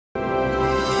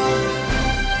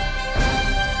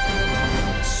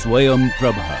Swayam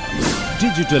Prabha.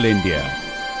 Digital India.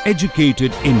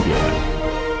 Educated India.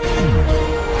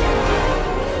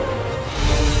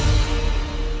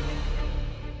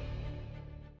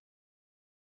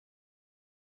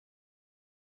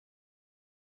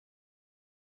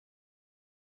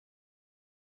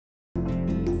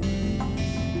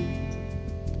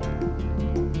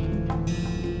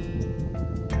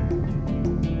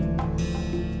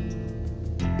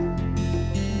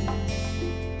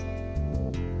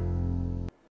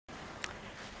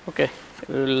 Okay,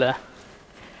 we will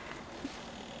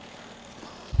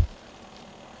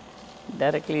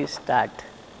directly start.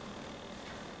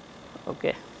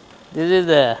 Okay, this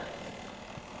is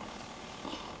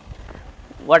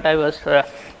what I was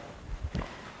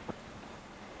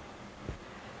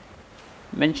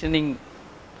mentioning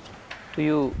to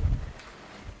you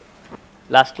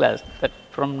last class, that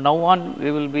from now on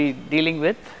we will be dealing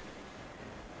with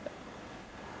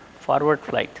forward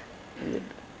flight.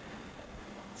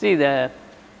 See, the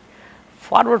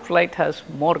forward flight has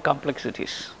more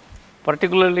complexities,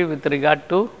 particularly with regard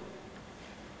to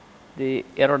the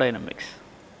aerodynamics,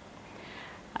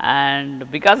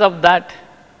 and because of that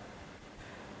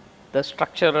the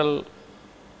structural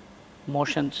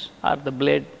motions or the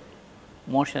blade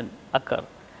motion occur,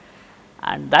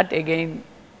 and that again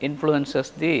influences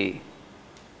the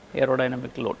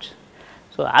aerodynamic loads.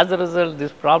 So, as a result,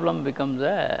 this problem becomes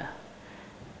a,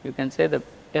 you can say, the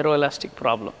aeroelastic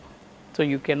problem. So,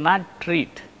 you cannot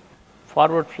treat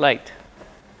forward flight.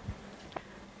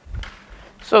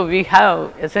 So, we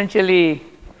have essentially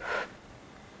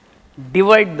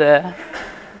divide the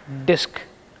disc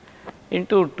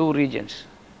into two regions.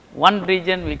 One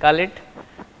region we call it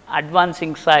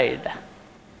advancing side,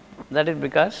 that is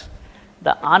because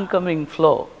the oncoming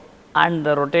flow and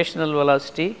the rotational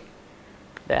velocity,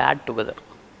 they add together.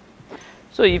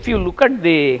 So, if you look at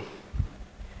the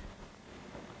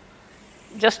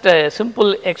just a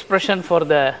simple expression for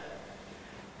the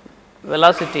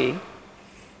velocity,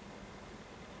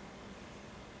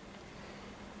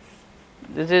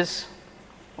 this is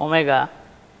omega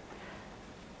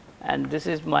and this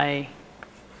is my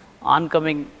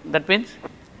oncoming, that means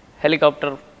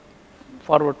helicopter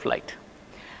forward flight,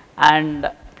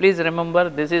 and please remember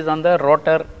this is on the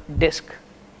rotor disc.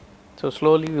 So,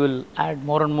 slowly we will add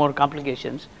more and more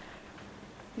complications.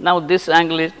 Now, this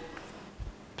angle is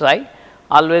psi.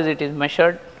 Always it is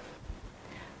measured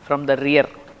from the rear.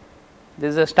 This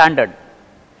is a standard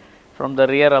from the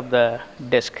rear of the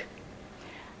disc,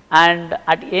 and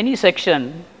at any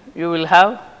section you will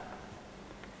have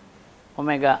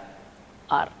omega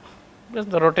r, just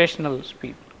the rotational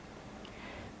speed.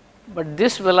 But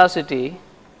this velocity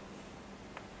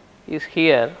is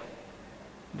here,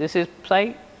 this is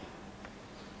psi,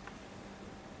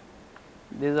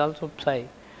 this is also psi.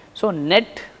 So,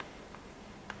 net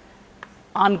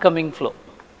oncoming flow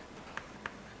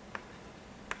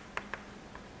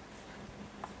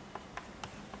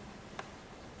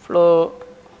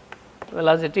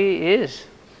velocity is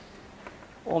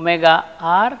omega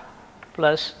r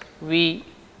plus v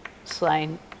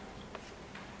sin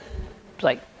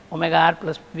psi, omega r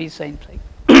plus v sin psi.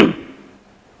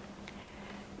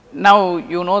 Now,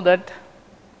 you know that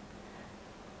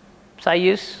psi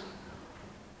is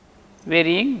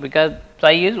varying because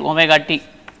psi is omega t.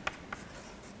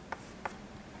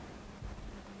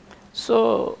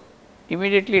 So,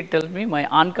 immediately it tells me my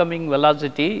oncoming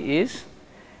velocity is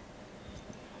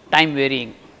time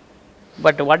varying,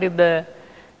 but what is the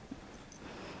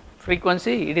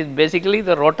frequency? It is basically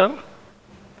the rotor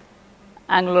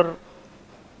angular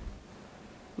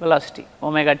velocity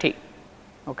omega t.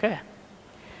 Okay.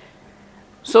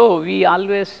 So, we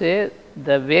always say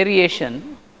the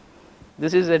variation,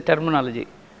 this is a terminology,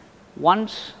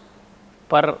 once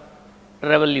per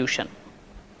revolution,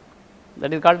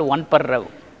 that is called 1 per rev,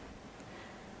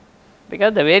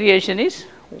 because the variation is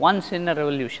once in a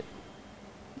revolution.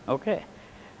 Okay.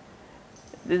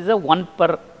 This is a 1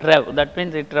 per rev, that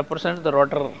means it represents the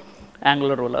rotor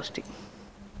angular velocity.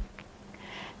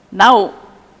 Now,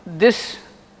 this,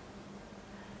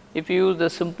 if you use the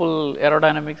simple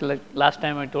aerodynamics, like last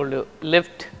time I told you,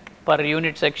 lift per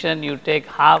unit section, you take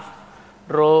half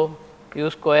rho u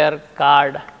square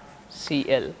card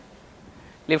CL,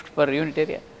 lift per unit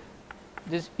area.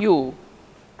 This u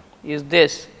is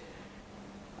this,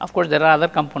 of course, there are other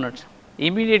components.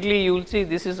 Immediately you will see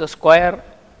this is a square,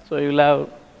 so you will have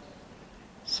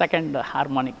second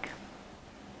harmonic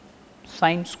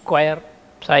sine square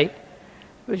psi,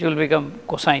 which will become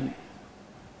cosine.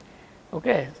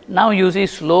 Okay. Now, you see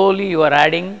slowly you are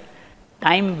adding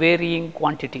time varying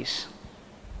quantities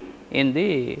in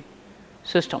the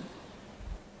system.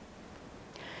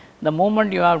 The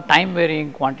moment you have time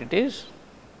varying quantities,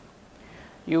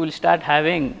 you will start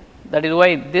having, that is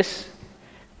why this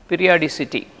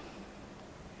periodicity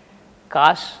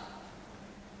cause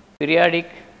periodic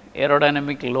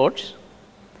aerodynamic loads,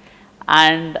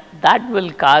 and that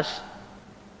will cause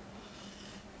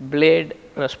blade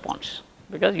response,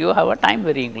 because you have a time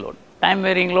varying load. Time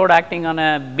varying load acting on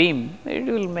a beam, it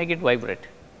will make it vibrate.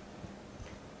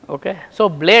 Okay. So,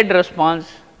 blade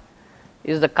response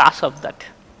is the cause of that,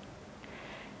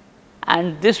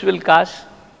 and this will cause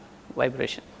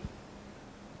vibration.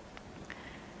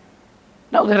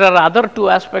 Now, there are other two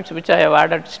aspects which I have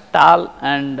added, stall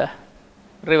and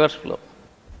reverse flow.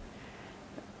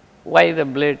 Why the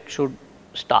blade should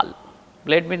stall?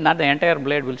 Blade means not the entire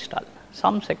blade will stall,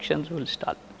 some sections will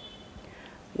stall.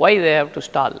 Why they have to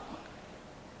stall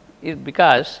is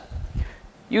because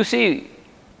you see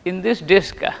in this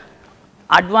disc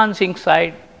advancing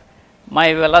side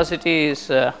my velocity is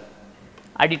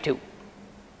additive,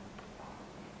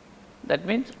 that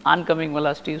means oncoming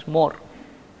velocity is more.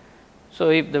 So,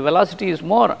 if the velocity is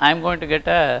more, I am going to get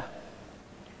a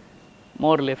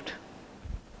more lift.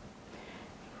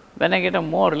 When I get a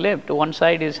more lift, one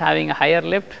side is having a higher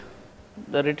lift,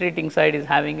 the retreating side is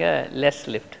having a less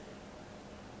lift.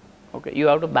 Okay. You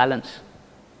have to balance.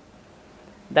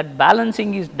 That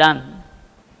balancing is done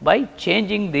by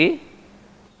changing the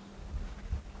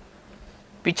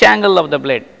pitch angle of the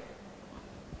blade.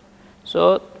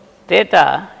 So,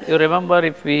 theta, you remember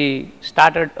if we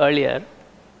started earlier,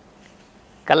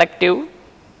 collective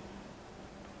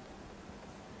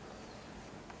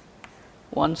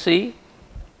 1c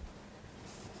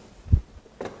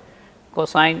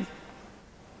cosine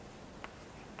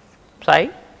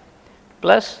psi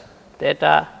plus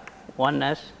theta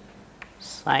 1s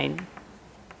sine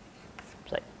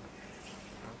psi.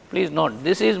 Please note,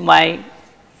 this is my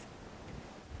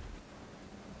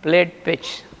blade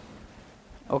pitch.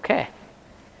 Okay.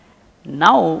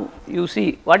 Now, you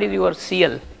see what is your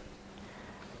CL?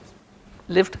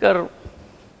 Lift curve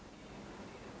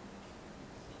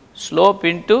slope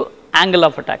into angle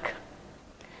of attack.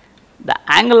 The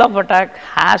angle of attack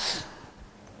has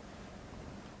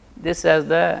this as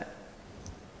the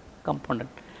component.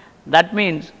 That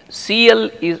means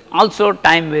CL is also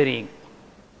time varying.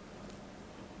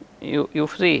 You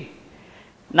see,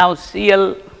 now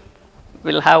CL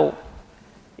will have,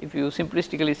 if you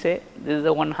simplistically say, this is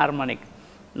the one harmonic.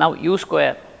 Now, u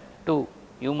square 2,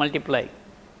 you multiply,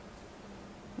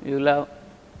 you will have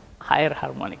higher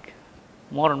harmonic,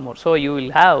 more and more. So, you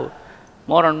will have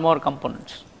more and more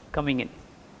components coming in,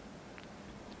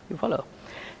 you follow.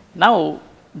 Now,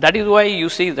 that is why you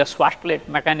see the swash plate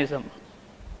mechanism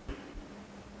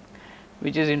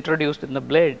which is introduced in the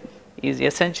blade is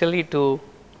essentially to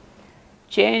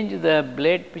change the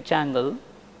blade pitch angle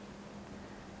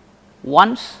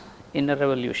once in a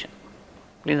revolution.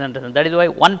 Please understand, that is why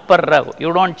 1 per rev, you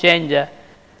do not change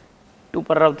 2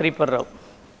 per rev, 3 per rev.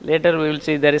 Later we will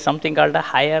see there is something called a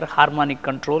higher harmonic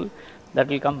control that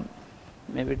will come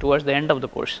maybe towards the end of the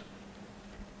course,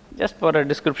 just for a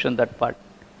description that part.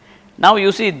 Now,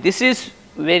 you see this is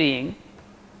varying.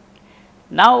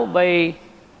 Now, by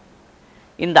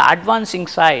in the advancing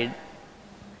side,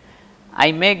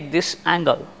 I make this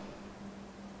angle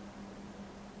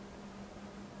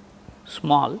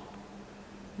small,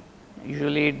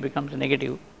 usually it becomes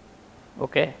negative,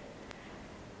 okay,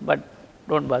 but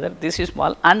do not bother, this is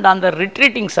small, and on the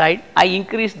retreating side I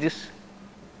increase this,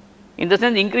 in the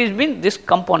sense increase means this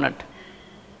component,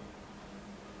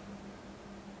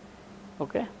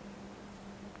 okay.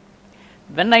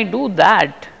 When I do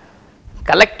that,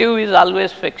 collective is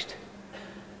always fixed,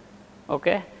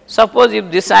 okay. Suppose if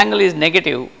this angle is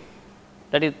negative,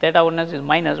 that is theta 1s is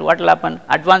minus, what will happen?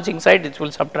 Advancing side it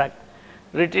will subtract,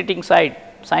 retreating side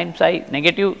sine psi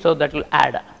negative, so that will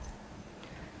add.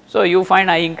 So, you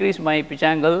find I increase my pitch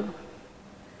angle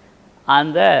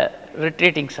on the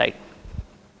retreating side,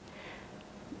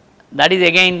 that is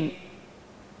again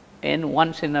in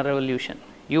once in a revolution.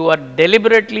 You are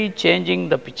deliberately changing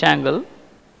the pitch angle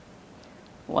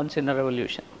once in a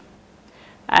revolution,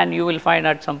 and you will find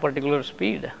at some particular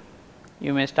speed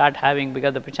you may start having,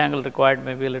 because the pitch angle required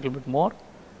may be a little bit more.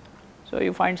 So,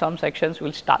 you find some sections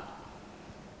will stall,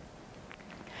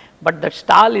 but the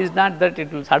stall is not that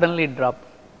it will suddenly drop,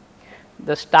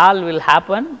 the stall will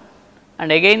happen,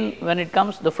 and again when it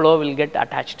comes the flow will get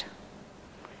attached.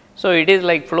 So, it is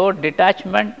like flow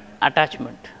detachment,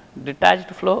 attachment, detached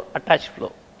flow, attached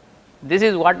flow. This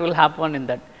is what will happen in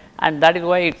that, and that is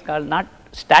why it is called not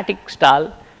static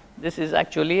stall, this is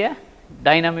actually a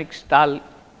dynamic stall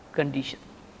condition,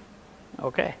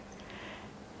 okay.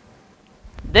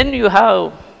 Then you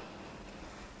have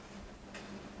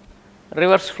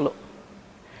reverse flow.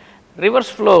 Reverse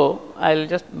flow, I will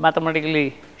just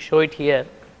mathematically show it here.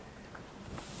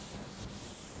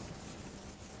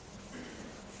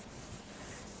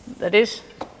 That is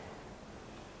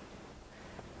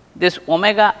this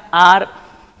omega r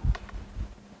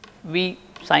v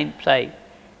sin psi.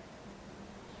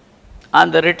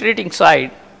 On the retreating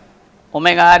side,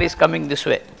 omega r is coming this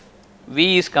way,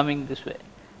 v is coming this way.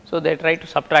 So, they try to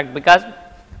subtract because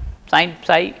sin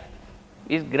psi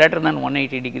is greater than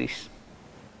 180 degrees.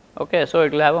 Okay, so,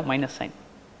 it will have a minus sign.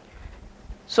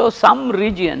 So, some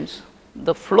regions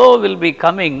the flow will be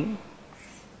coming,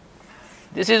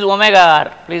 this is omega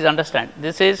r, please understand,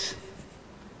 this is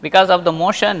because of the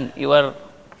motion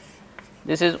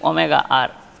this is omega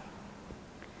r.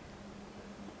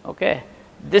 Okay.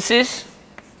 This is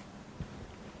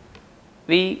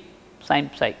v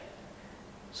sin psi.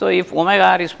 So, if omega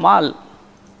r is small,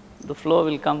 the flow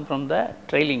will come from the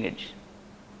trailing edge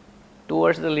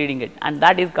towards the leading edge, and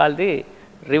that is called the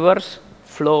reverse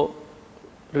flow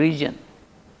region.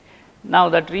 Now,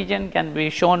 that region can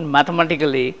be shown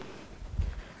mathematically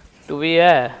to be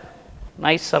a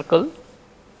nice circle,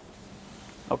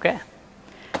 okay,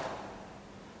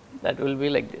 that will be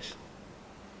like this.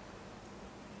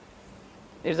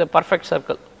 It is a perfect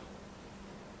circle,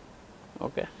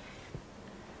 okay.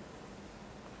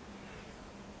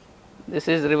 This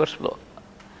is reverse flow.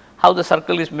 How the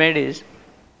circle is made is,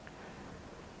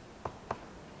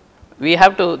 we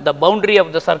have to, the boundary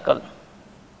of the circle,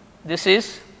 this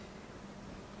is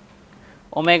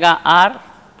omega r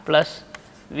plus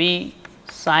v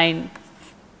sin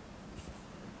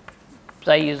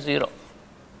psi is 0,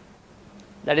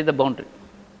 that is the boundary,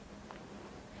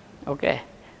 okay.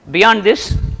 Beyond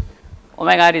this,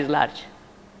 omega r is large,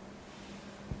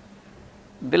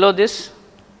 below this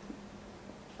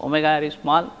omega r is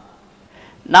small.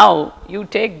 Now, you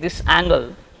take this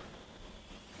angle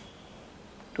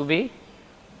to be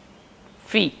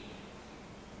phi,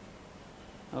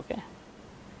 okay.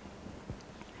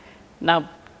 Now,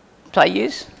 psi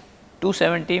is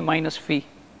 270 minus phi.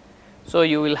 So,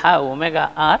 you will have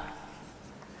omega r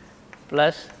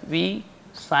plus v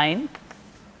sin,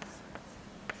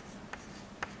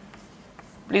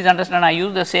 please understand I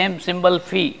use the same symbol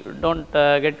phi, do not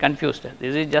get confused,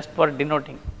 this is just for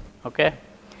denoting, okay.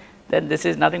 Then this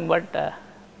is nothing but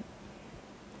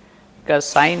because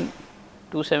sin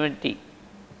 270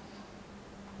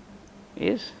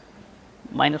 is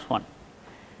minus 1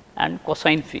 and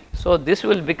cosine phi. So, this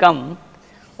will become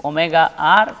omega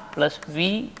r plus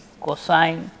v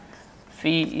cosine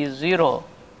phi is 0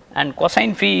 and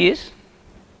cosine phi is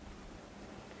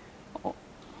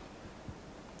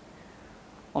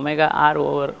omega r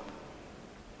over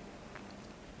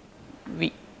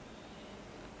v,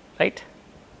 right.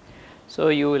 So,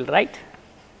 you will write,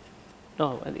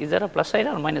 no, is there a plus sign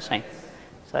or minus sign?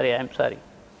 Sorry, I am sorry.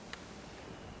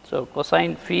 So,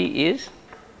 cosine phi is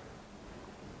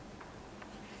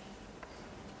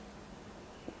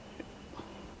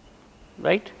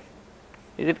right,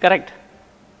 is it correct?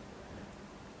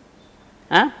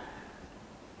 Huh?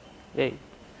 Hey,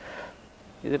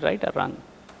 is it right or wrong?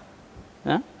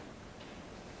 Huh?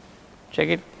 Check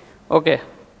it. Okay.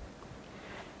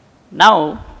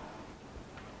 Now,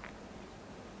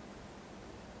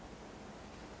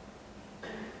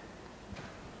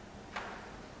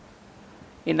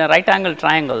 in a right angle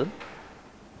triangle,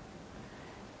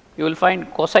 you will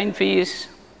find cosine phi is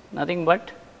nothing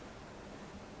but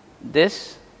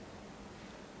this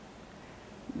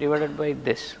divided by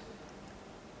this,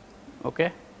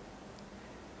 okay.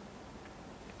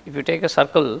 If you take a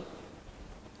circle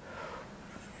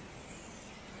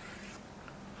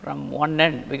from one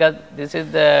end, because this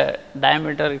is the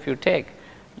diameter, if you take,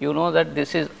 you know that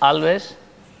this is always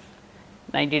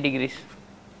 90 degrees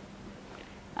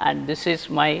and this is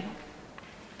my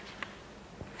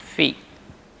phi,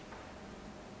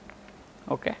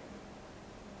 okay.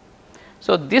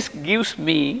 So, this gives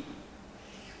me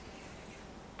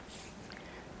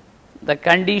the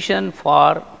condition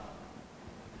for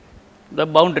the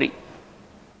boundary,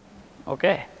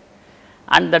 okay,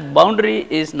 and that boundary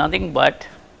is nothing but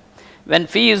when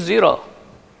phi is 0,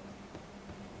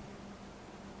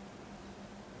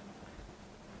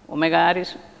 omega r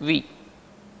is v,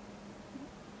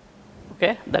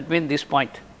 okay, that means this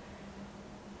point,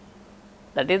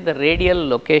 that is the radial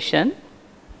location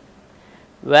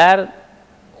where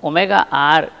omega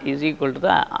r is equal to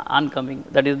the oncoming,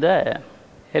 that is the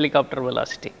helicopter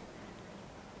velocity,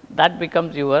 that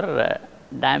becomes your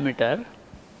diameter,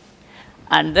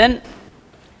 and then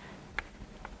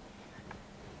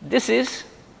this is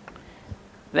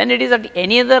when it is at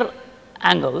any other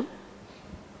angle,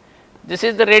 This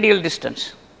is the radial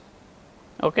distance.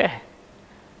 Okay.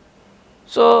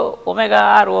 So, omega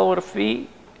r over v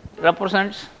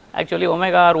represents, actually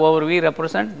omega r over v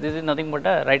represents, this is nothing but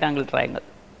a right angle triangle.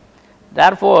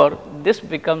 Therefore, this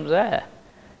becomes a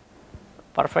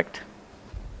perfect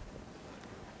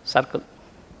circle,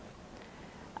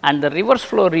 and the reverse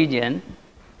flow region,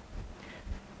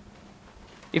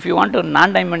 if you want to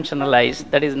non-dimensionalize,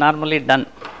 that is normally done,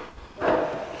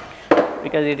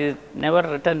 because it is never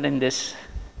written in this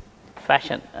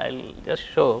fashion. I will just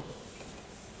show.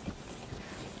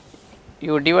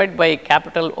 You divide by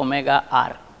capital omega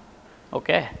r,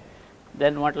 okay?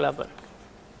 Then what will happen?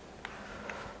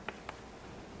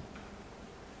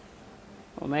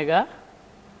 Omega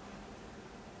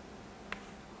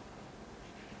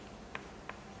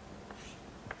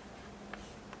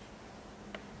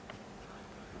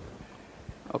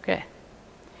okay.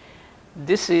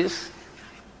 This is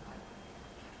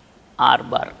r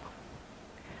bar.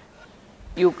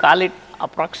 You call it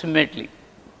approximately.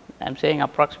 I am saying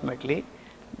approximately.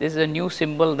 This is a new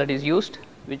symbol that is used,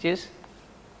 which is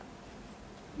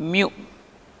mu.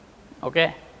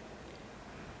 Okay.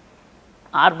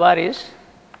 R bar is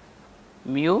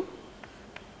mu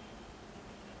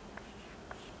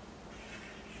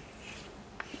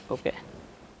okay.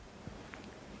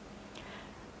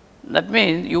 That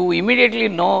means you immediately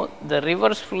know the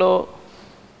reverse flow.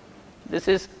 This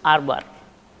is R bar,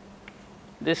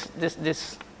 this,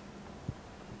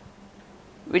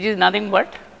 which is nothing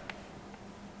but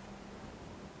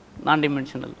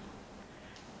non-dimensional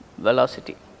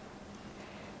velocity.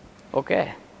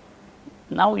 Okay.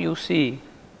 Now you see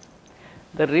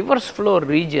the reverse flow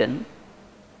region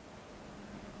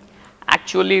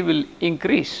actually will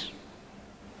increase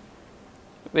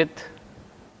with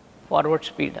forward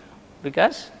speed,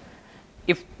 because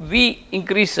if v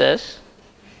increases,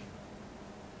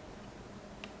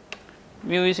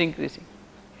 mu is increasing.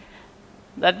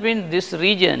 That means this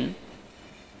region,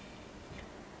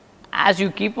 as you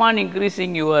keep on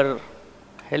increasing your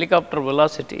helicopter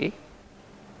velocity,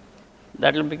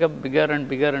 that will become bigger and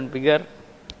bigger and bigger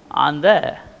on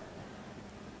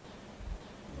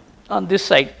this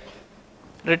side,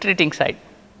 retreating side.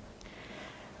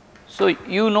 So,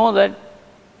 you know that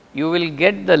you will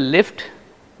get the lift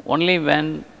only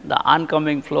when the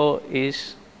oncoming flow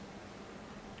is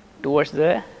towards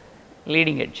the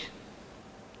leading edge,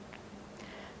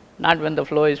 not when the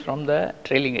flow is from the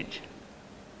trailing edge.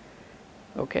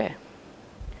 Okay.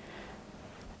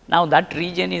 Now, that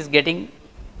region is getting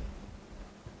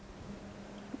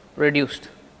reduced.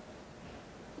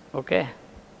 Okay.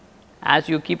 As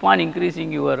you keep on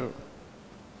increasing your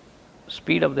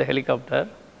speed of the helicopter,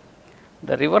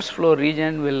 the reverse flow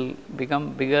region will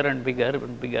become bigger and bigger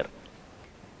and bigger,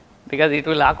 because it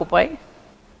will occupy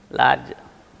large.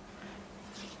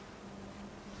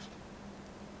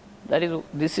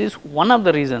 This is one of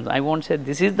the reasons. I won't say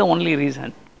this is the only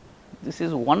reason. This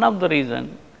is one of the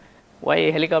reasons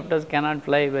why helicopters cannot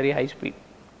fly very high speed,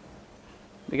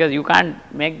 because you can't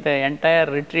make the entire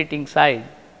retreating side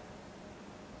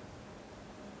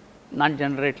not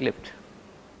generate lift.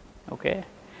 Okay.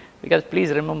 Because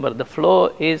please remember, the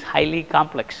flow is highly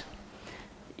complex.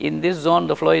 In this zone,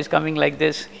 the flow is coming like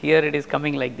this, here it is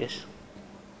coming like this.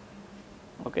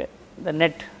 Okay. The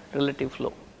net relative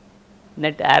flow,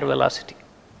 net air velocity.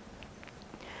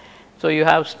 So, you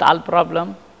have stall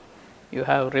problem, you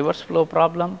have reverse flow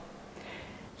problem.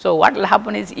 So, what will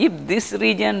happen is, if this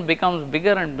region becomes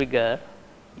bigger and bigger,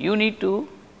 you need to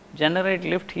generate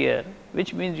lift here,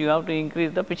 which means you have to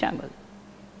increase the pitch angle.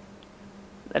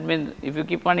 That means, if you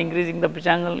keep on increasing the pitch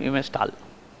angle, you may stall.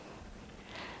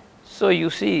 So, you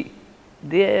see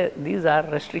these are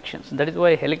restrictions. That is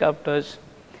why helicopters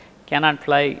cannot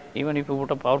fly, even if you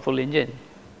put a powerful engine,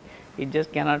 it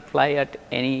just cannot fly at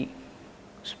any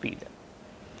speed.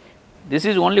 This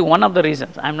is only one of the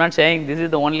reasons. I am not saying this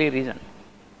is the only reason,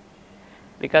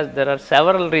 because there are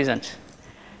several reasons.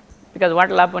 Because what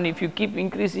will happen if you keep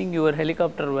increasing your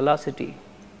helicopter velocity,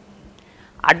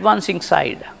 advancing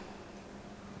side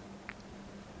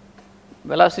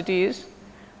velocity is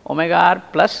omega r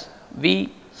plus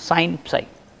v sin psi,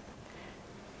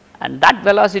 and that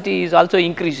velocity is also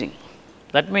increasing.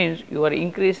 That means, you are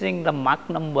increasing the Mach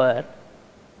number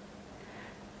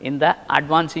in the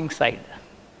advancing side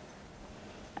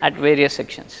at various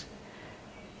sections.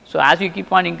 So, as you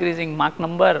keep on increasing Mach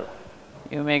number,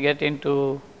 you may get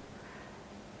into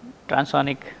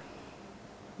transonic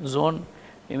zone,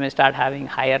 you may start having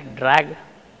higher drag,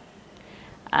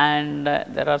 and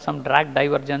there are some drag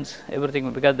divergence,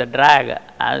 everything, because the drag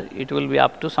it will be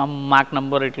up to some Mach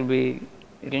number, it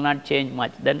will not change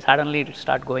much, then suddenly it will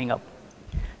start going up.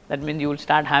 that means you will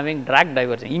start having drag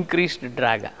divergence, increased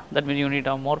drag, that means you need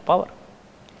to have more power.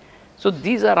 So,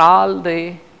 these are all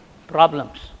the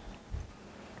problems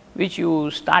which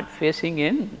you start facing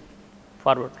in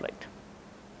forward flight.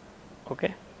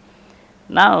 Okay.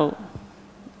 Now,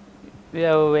 we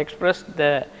have expressed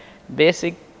the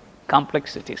basic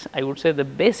complexities, I would say the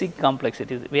basic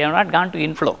complexities. We have not gone to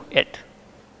inflow yet.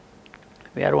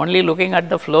 We are only looking at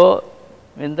the flow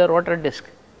in the rotor disc.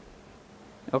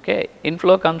 Okay.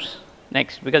 Inflow comes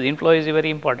next, because inflow is very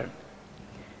important.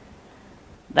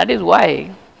 That is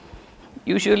why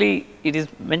usually it is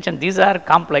mentioned these are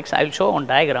complex. I will show on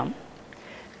diagram,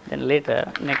 then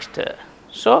later next.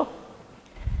 So,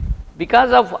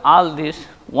 because of all this,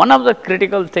 one of the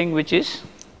critical thing which is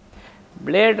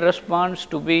blade response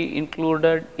to be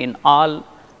included in all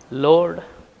load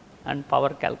and power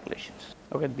calculations.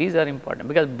 Okay, these are important,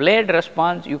 because blade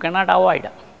response you cannot avoid.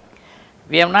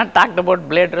 We have not talked about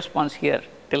blade response here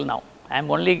till now. I am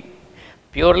only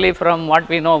purely from what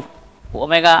we know,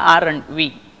 omega r and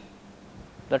v,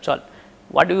 that is all.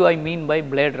 What do I mean by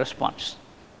blade response?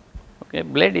 Okay,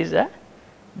 blade is a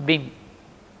beam.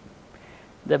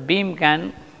 The beam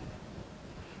can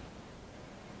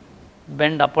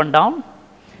bend up and down,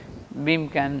 beam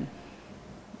can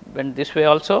bend this way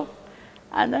also,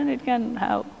 and then it can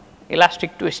have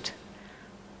elastic twist,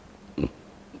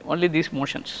 only these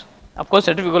motions. Of course,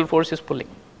 centrifugal force is pulling,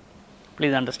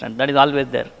 please understand, that is always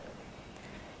there.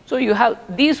 So, you have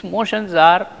these motions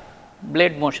are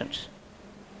blade motions.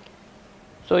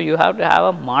 So, you have to have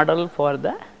a model for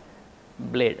the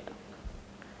blade,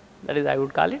 that is I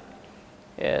would call it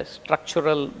a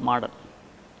structural model,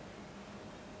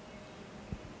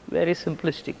 very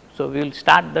simplistic. So, we will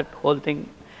start that whole thing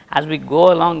as we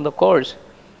go along the course.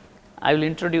 I will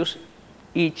introduce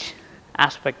each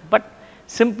aspect, but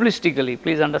simplistically,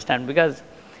 please understand, because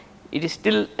it is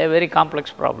still a very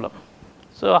complex problem.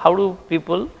 So, how do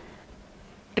people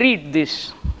treat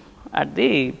this at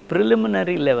the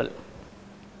preliminary level?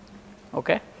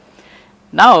 Okay.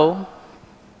 Now,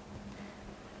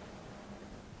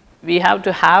 we have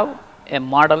to have a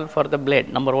model for the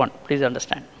blade, number one, please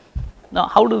understand. Now,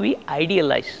 how do we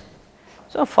idealize?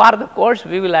 So, for the course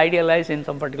we will idealize in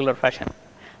some particular fashion,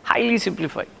 highly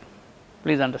simplified,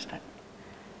 please understand,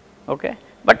 okay,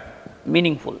 but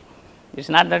meaningful. It is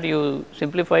not that you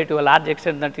simplify to a large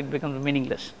extent that it becomes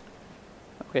meaningless.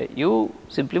 Okay. You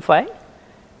simplify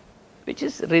which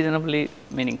is reasonably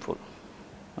meaningful,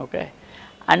 okay.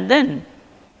 And then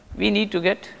we need to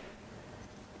get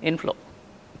inflow.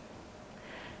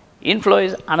 Inflow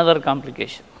is another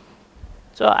complication.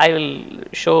 So, I will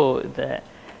show the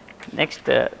next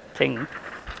thing.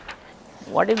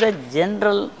 What is the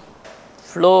general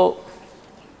flow?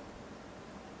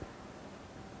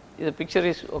 The picture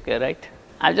is okay, right?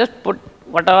 I will just put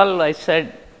what all I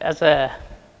said as a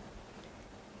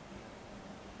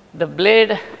the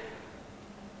blade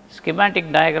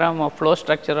schematic diagram of flow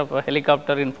structure of a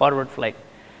helicopter in forward flight.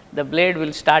 The blade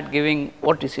will start giving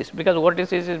vortices, because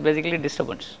vortices is basically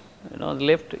disturbance. You know, the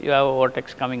lift, you have a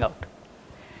vortex coming out,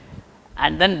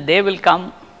 and then they will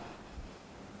come,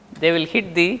 they will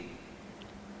hit the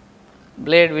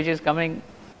blade which is coming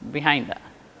behind.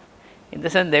 In the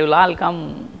sense, they will all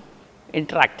come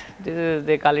interact. This is,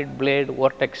 they call it blade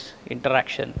vortex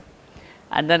interaction.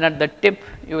 And then at the tip,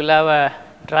 you will have a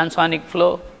transonic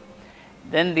flow.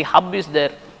 Then the hub is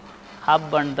there,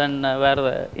 hub, and then where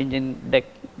the engine deck,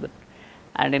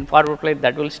 and in forward flight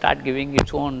that will start giving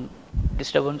its own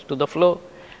disturbance to the flow,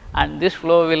 and this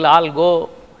flow will all go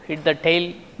hit the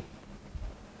tail,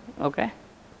 okay.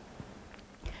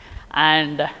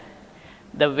 And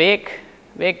the wake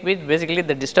with basically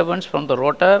the disturbance from the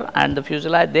rotor and the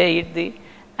fuselage, they hit the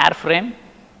airframe,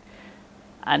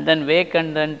 and then wake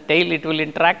and then tail it will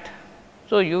interact.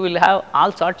 So, you will have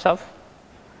all sorts of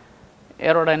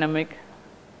aerodynamic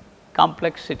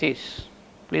complexities,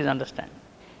 please understand.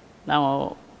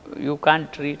 Now, you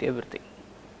can't treat everything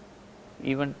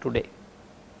even today,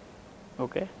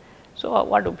 okay. So,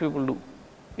 what do people do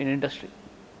in industry?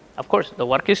 Of course, the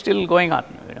work is still going on,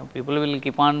 you know, people will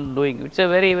keep on doing. It is a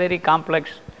very, very complex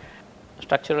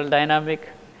structural dynamic,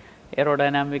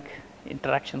 aerodynamic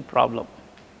interaction problem,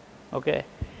 okay.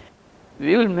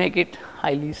 We will make it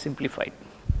highly simplified,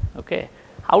 okay.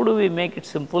 How do we make it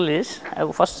simple is,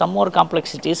 first some more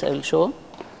complexities I will show.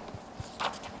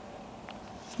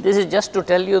 This is just to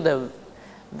tell you the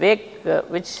wake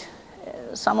which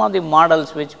some of the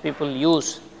models which people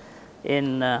use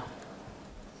in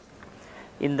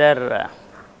their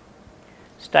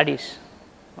studies,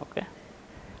 okay.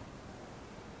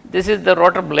 This is the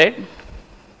rotor blade,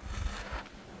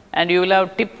 and you will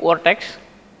have tip vortex,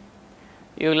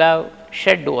 you will have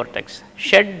shed vortex.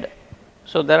 Shed,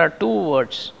 so there are two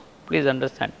words, please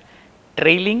understand,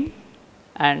 trailing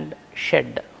and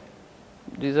shed.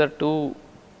 These are two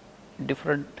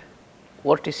different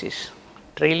vortices,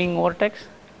 trailing vortex,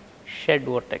 shed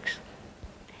vortex.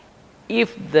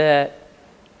 If the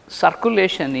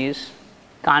circulation is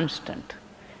constant,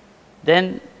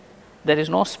 then there is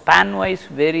no span wise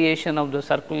variation of the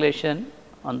circulation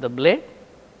on the blade.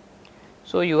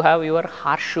 So, you have your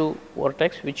horseshoe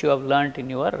vortex, which you have learnt in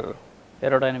your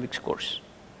aerodynamics course,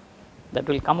 that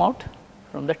will come out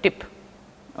from the tip.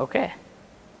 Okay.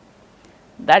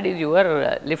 That is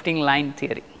your lifting line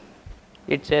theory.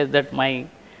 It says that my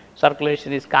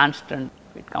circulation is constant,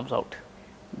 it comes out.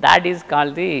 That is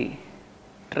called the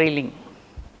trailing,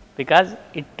 because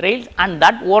it trails and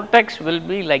that vortex will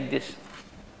be like this.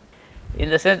 In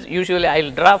the sense, usually I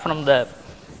will draw from the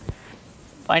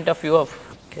point of view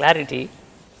of clarity.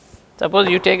 Suppose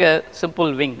you take a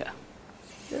simple wing,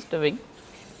 just a wing.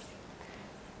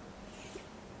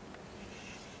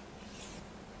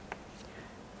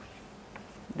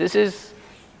 This is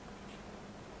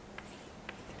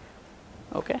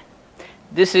okay.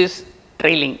 This is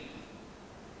trailing.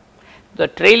 The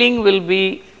trailing will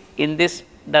be in this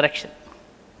direction.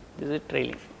 This is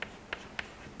trailing.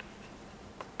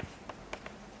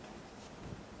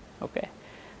 Okay.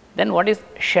 Then what is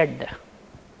shed?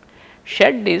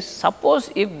 Shed is,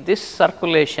 suppose if this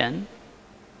circulation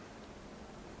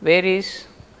varies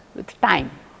with time.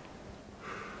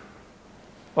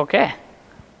 Okay.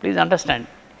 Please understand.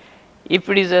 If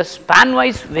it is a span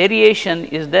wise variation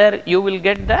is there, you will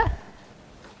get the,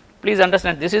 please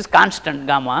understand, this is constant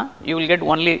gamma, you will get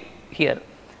only here.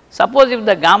 Suppose if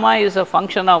the gamma is a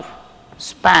function of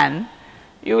span,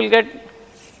 you will get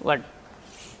what?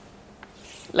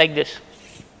 Like this.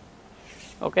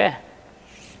 Okay.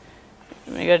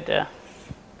 We get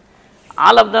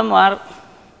all of them are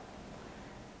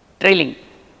trailing.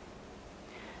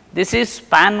 This is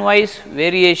span wise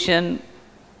variation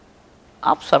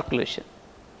of circulation.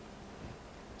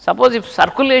 Suppose if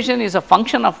circulation is a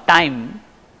function of time,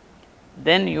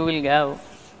 then you will have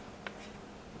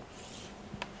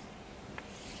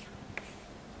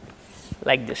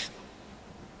like this.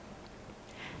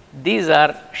 These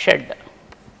are shed.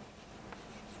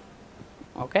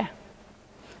 Okay.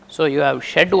 So, you have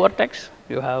shed vortex,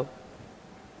 you have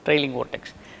trailing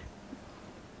vortex,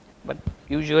 but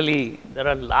usually there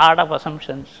are a lot of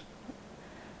assumptions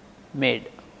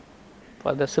made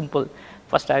for the simple.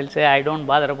 First I will say I do not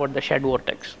bother about the shed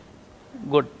vortex,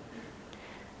 good.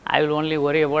 I will only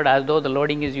worry about as though the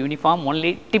loading is uniform,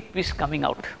 only tip is coming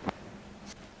out.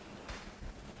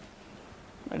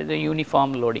 That is a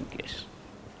uniform loading case.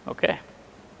 Okay.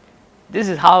 This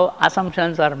is how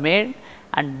assumptions are made,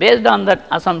 and based on that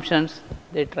assumptions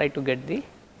they try to get the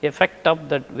effect of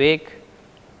that wake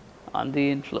on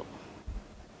the inflow,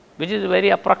 which is very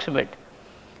approximate.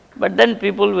 But then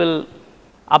people will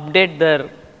update their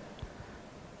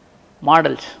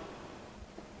models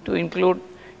to include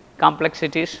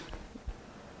complexities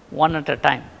one at a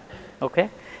time. Okay.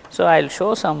 So, I will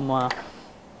show some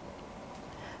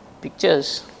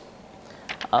pictures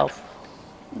of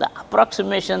the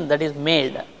approximation that is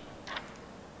made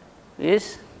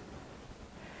is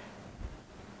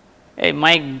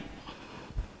my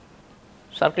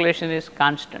circulation is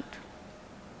constant,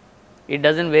 it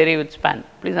does not vary with span.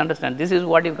 Please understand, this is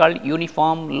what is called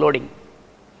uniform loading.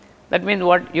 That means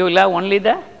what? You will have only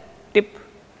the tip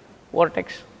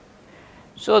vortex.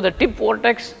 So, the tip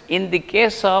vortex in the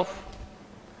case of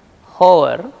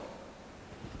hover,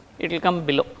 it will come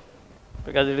below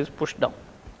because it is pushed down.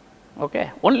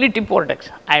 Okay. Only tip vortex,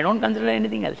 I do not consider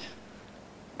anything else.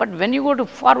 But when you go to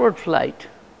forward flight,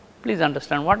 please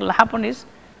understand what will happen is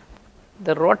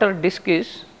the rotor disc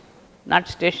is not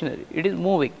stationary, it is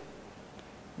moving.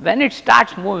 When it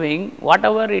starts moving,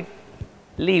 whatever it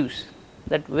leaves,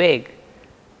 that wake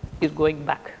is going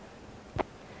back,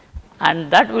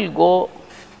 and that will go,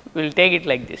 we will take it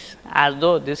like this, as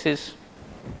though this is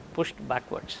pushed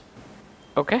backwards.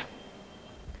 Okay.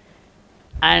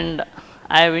 And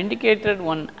I have indicated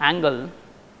one angle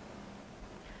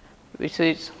which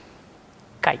is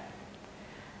chi,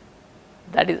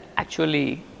 that is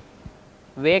actually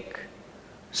wake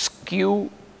skew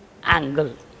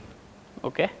angle.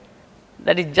 Okay.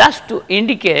 That is just to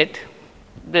indicate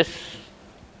this,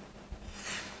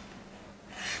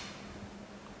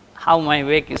 how my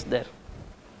wake is there.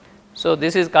 So,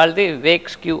 this is called the wake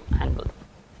skew angle.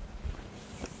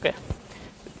 Okay.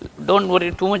 Do not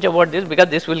worry too much about this, because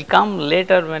this will come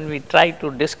later when we try to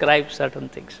describe certain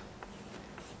things.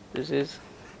 This is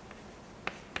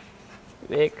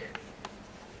wake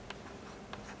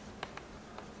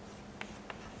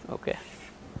Okay.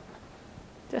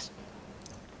 Just,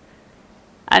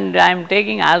 and I am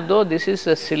taking as though this is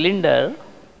a cylinder,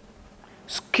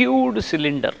 skewed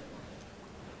cylinder,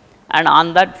 and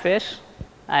on that face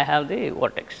I have the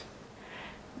vortex.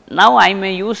 Now I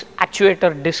may use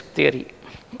actuator disk theory.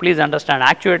 Please understand,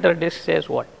 actuator disk says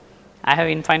what? I have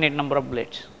infinite number of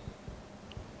blades.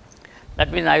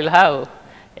 That means I will have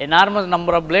enormous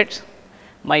number of blades.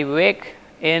 My wake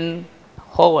in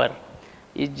hover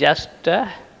is just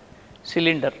a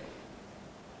cylinder.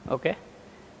 Okay.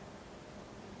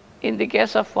 In the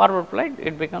case of forward flight,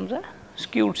 it becomes a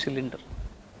skewed cylinder.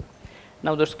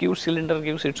 Now, the skewed cylinder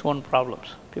gives its own problems.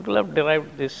 People have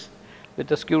derived this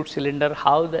with a skewed cylinder,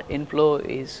 how the inflow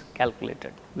is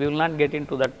calculated. We will not get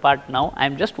into that part now. I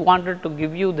am just wanted to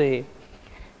give you the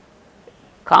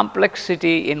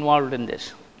complexity involved in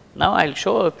this. Now, I will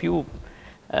show a few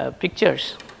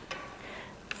pictures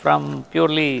from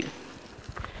purely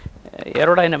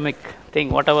aerodynamic thing,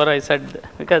 whatever I said,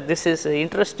 because this is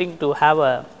interesting to have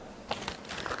a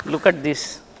look at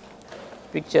these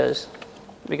pictures,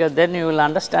 because then you will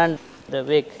understand the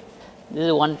wake. This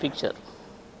is one picture.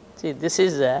 See, this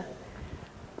is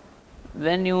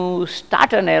when you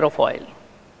start an aerofoil,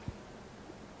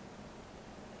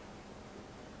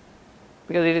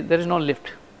 because there is no lift.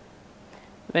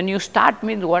 When you start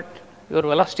means what? Your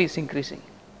velocity is increasing.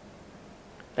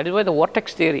 That is why the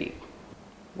vortex theory,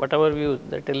 whatever you,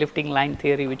 that lifting line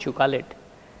theory which you call it,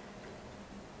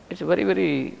 it's a very,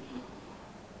 very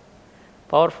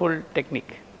powerful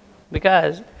technique,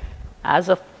 because as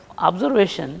of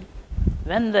observation,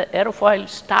 when the aerofoil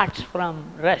starts from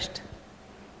rest,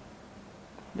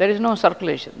 there is no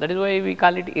circulation. That is why we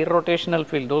call it irrotational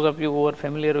field. Those of you who are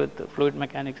familiar with fluid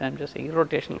mechanics, I am just saying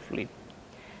irrotational field.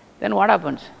 Then what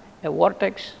happens? A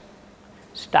vortex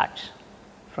starts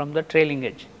from the trailing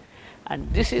edge,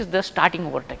 and this is the starting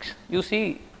vortex. You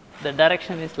see, the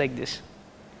direction is like this,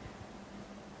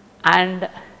 and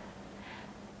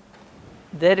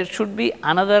there should be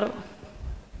another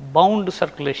bound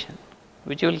circulation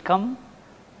which will come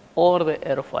over the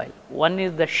aerofoil. One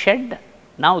is the shed.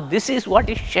 Now, this is what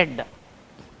is shed.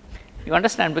 You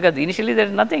understand, because initially there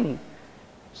is nothing,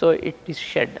 so it is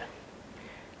shed.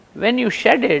 When you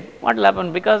shed it, what will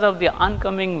happen? Because of the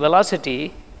oncoming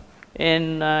velocity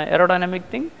in aerodynamic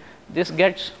thing, this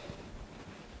gets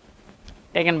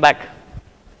taken back,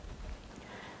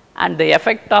 and the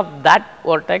effect of that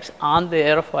vortex on the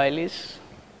aerofoil is,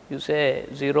 you say,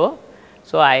 0.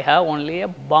 So, I have only a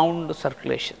bound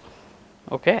circulation.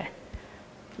 Okay.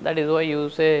 That is why you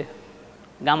say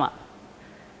gamma.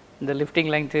 In the lifting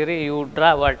line theory, you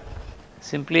draw what?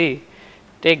 Simply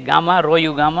take gamma, rho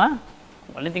u gamma.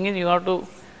 Only thing is you have to,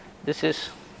 this is,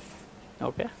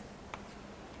 okay.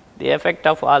 The effect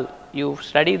of all, you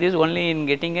study this only in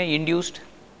getting a induced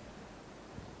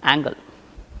angle,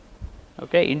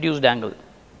 okay, induced angle.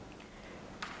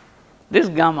 This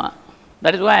gamma,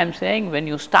 that is why I am saying when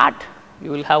you start, you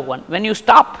will have one. When you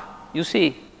stop, you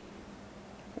see,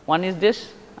 one is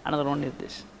this, another one is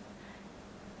this.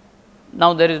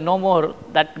 Now, there is no more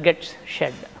that gets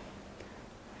shed.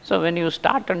 So, when you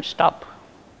start and stop,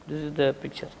 this is the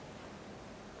picture.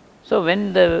 So,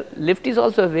 when the lift is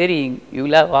also varying, you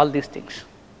will have all these things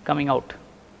coming out,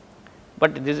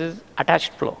 but this is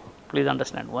attached flow. Please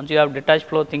understand, once you have detached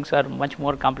flow, things are much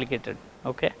more complicated.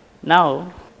 Okay.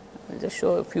 Now, I will just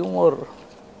show a few more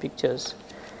pictures.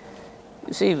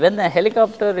 You see, when the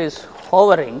helicopter is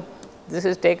hovering, this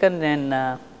is taken in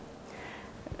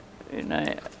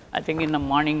I think in a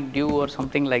morning dew or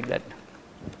something like that.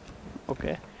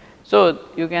 Okay. So,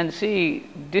 you can see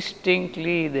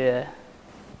distinctly the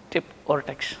tip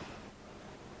vortex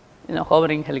in a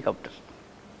hovering helicopter.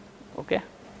 Okay.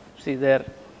 See, they are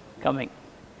coming.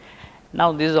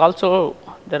 Now, this is also,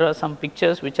 there are some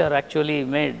pictures which are actually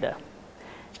made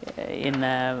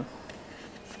in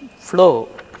flow.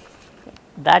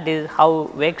 That is how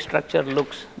wake structure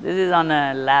looks. This is on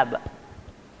a lab.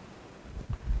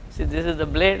 See, this is the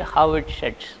blade, how it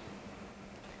sheds,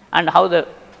 and how the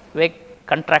wake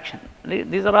contraction.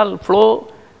 These are all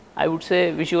flow, I would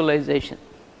say, visualization.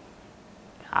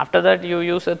 After that, you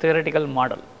use a theoretical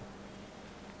model.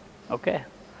 Okay.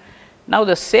 Now,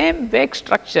 the same wake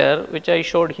structure which I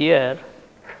showed here,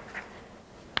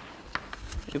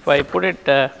 if I put it,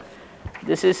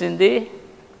 this is in the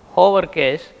hover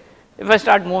case. If I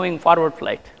start moving forward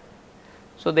flight,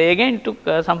 so they again took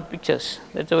some pictures.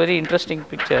 That's a very interesting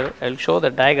picture. I will show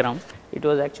the diagram. It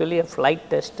was actually a flight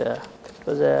test. It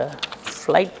was a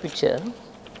flight picture,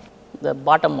 the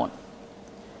bottom one.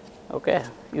 Okay,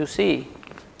 you see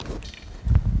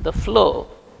the flow,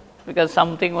 because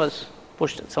something was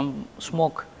pushed, some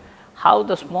smoke. How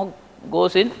the smoke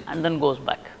goes in and then goes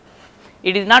back.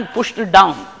 It is not pushed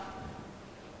down.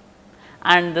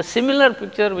 And the similar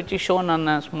picture which is shown on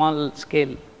a small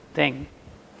scale thing,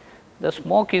 the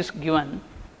smoke is given,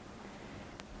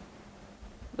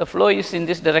 the flow is in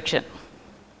this direction,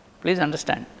 please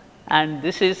understand, and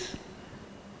this is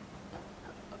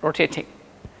rotating.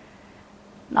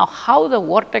 Now, how the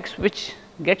vortex which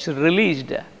gets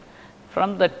released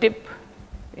from the tip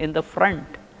in the front,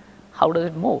 how does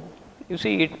it move? You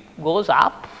see, it goes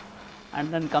up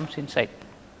and then comes inside.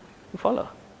 You follow?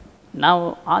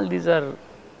 Now, all these are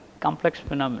complex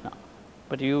phenomena,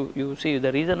 but you see,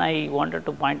 the reason I wanted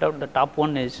to point out the top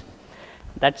one is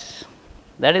that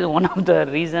is one of the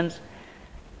reasons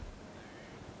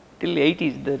till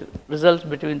 80s the results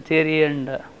between theory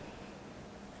and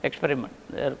experiment,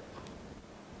 they are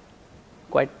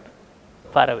quite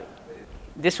far away.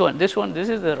 This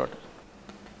is the rotor,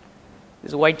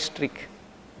 this white streak,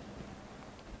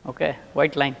 okay,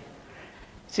 white line.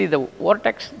 See, the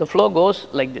vortex, the flow goes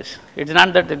like this. It is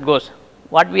not that it goes.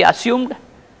 What we assumed,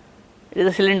 it is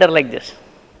a cylinder like this.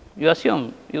 You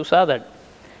assume, you saw that,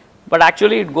 but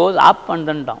actually it goes up and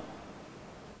then down.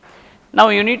 Now,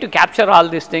 you need to capture all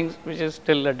these things, which is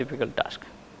still a difficult task.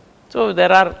 So,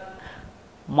 there are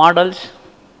models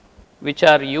which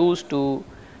are used to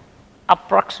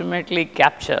approximately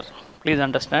capture, please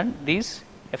understand, these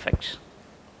effects.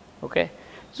 Okay.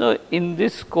 So, in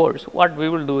this course what we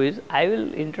will do is, I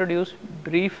will introduce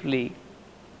briefly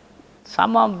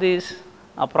some of these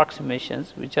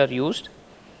approximations which are used,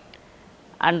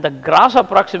 and the gross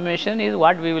approximation is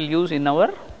what we will use in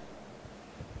our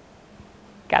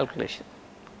calculation.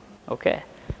 Okay.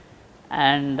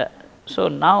 And so,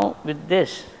 now with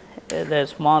this, the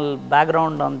small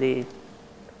background on the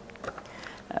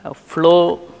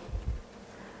flow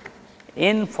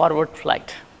in forward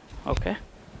flight. Okay.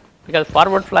 Because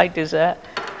forward flight is a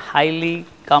highly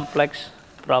complex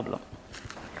problem.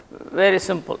 Very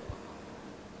simple.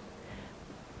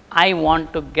 I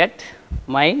want to get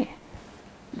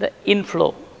the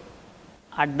inflow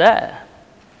at the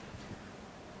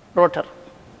rotor.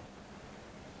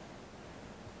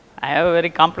 I have a very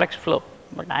complex flow,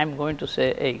 but I am going to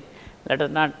say, hey, let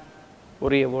us not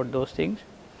worry about those things.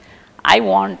 I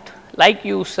want, like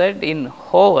you said in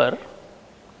hover,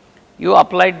 you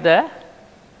applied the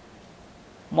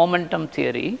momentum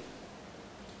theory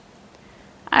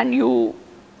and you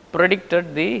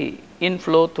predicted the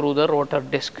inflow through the rotor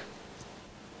disc.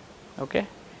 Okay.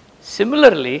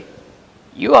 Similarly,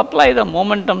 you apply the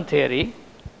momentum theory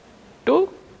to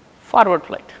forward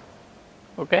flight.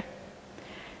 Okay.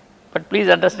 But please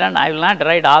understand, I will not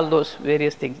write all those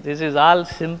various things. This is all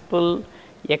simple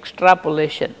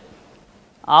extrapolation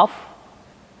of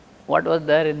what was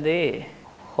there in the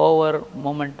hover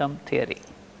momentum theory,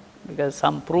 because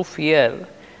some proof here,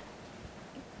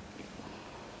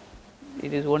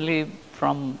 it is only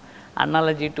from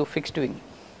analogy to fixed wing.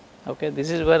 Okay.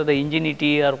 This is where the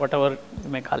ingenuity or whatever you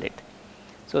may call it.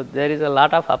 So, there is a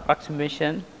lot of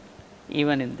approximation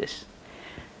even in this.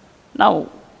 Now,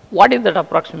 what is that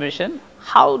approximation?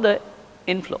 How the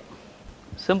inflow?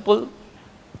 Simple,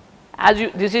 as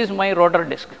you, this is my rotor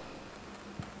disc.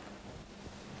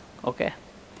 Okay.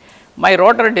 My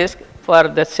rotor disc, for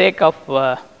the sake of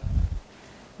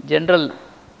general,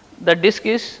 the disc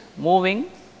is moving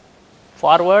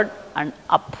forward and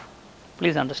up,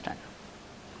 please understand.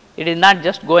 It is not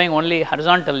just going only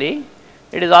horizontally,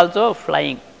 it is also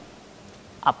flying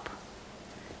up.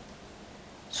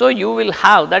 So, you will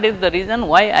have, that is the reason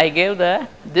why I gave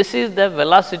this is the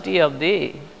velocity of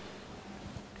the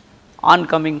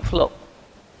oncoming flow.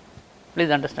 Please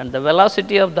understand, the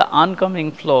velocity of the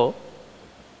oncoming flow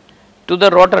to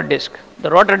the rotor disc. The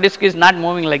rotor disc is not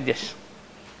moving like this,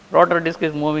 rotor disc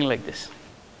is moving like this,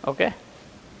 okay,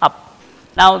 up.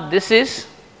 Now, this is,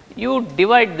 you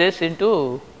divide this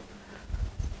into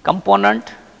component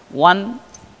 1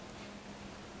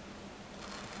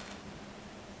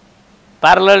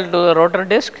 parallel to the rotor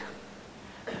disc,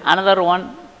 another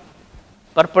one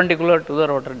perpendicular to the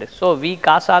rotor disc. So, V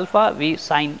cos alpha, V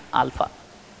sin alpha,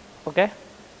 okay.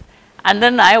 And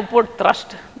then I have put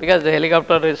thrust, because the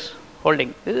helicopter is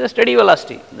holding, this is a steady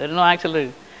velocity, there is no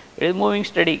acceleration, it is moving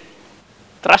steady.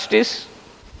 Thrust is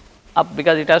up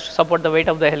because it has to support the weight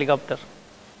of the helicopter.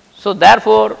 So,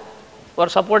 therefore, for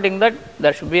supporting that,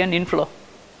 there should be an inflow,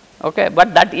 okay.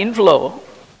 But that inflow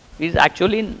is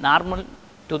actually normal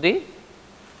to the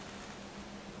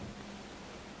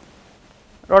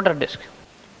rotor disc,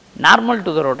 normal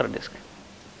to the rotor disc,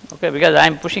 okay, because I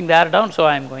am pushing the air down, so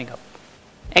I am going up.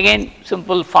 Again,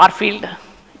 simple far field,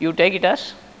 you take it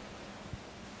as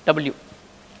W,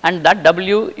 and that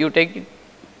W you take it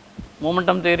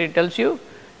momentum theory tells you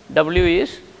W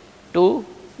is 2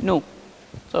 nu.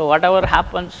 So, whatever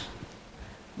happens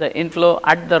the inflow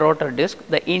at the rotor disc,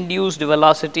 the induced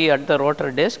velocity at the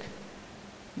rotor disc,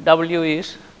 W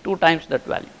is 2 times that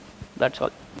value, that is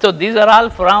all. So, these are all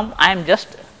from, I am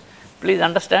just, please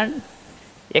understand,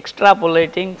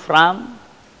 extrapolating from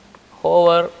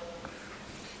Hoover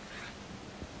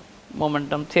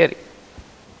momentum theory.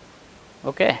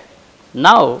 Okay.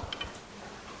 Now,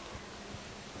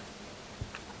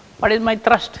 what is my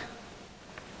thrust?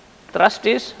 Thrust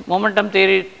is, momentum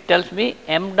theory tells me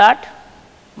m dot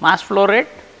mass flow rate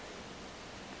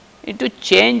into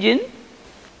change in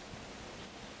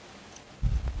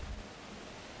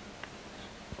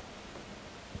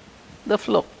the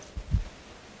flow,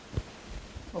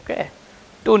 okay,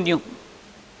 2 nu.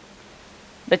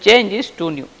 The change is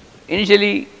 2 nu.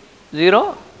 Initially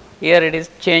 0, here it is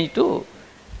changed to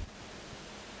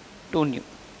 2 nu.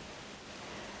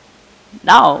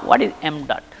 Now, what is m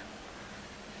dot?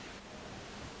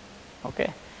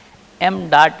 Okay. M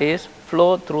dot is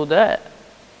flow through the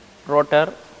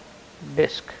rotor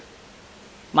disc,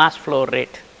 mass flow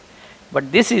rate,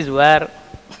 but this is where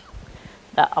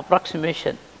the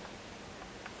approximation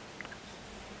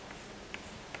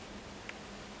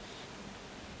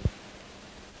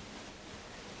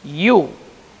u,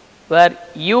 where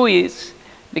u is,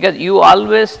 because you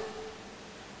always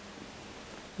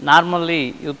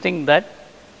normally you think that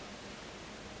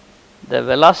the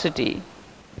velocity,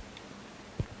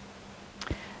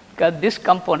 because this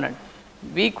component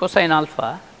v cosine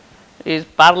alpha is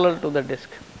parallel to the disc.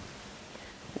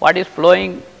 What is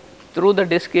flowing through the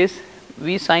disc is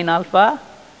v sin alpha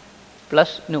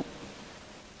plus nu.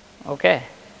 Okay.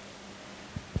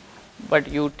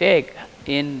 But you take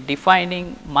in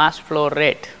defining mass flow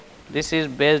rate, this is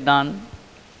based on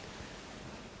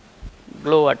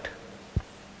Glowat.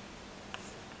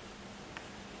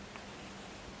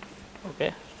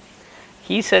 Okay.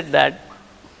 He said that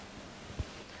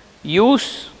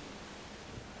use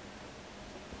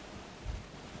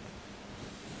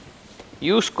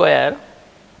u square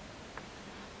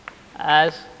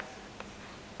as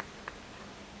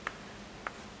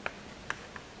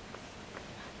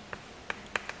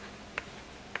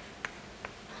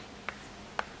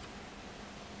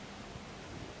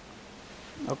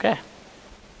okay.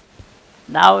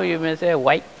 Now you may say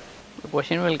why, the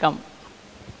question will come,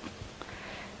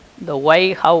 the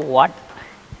why, how, what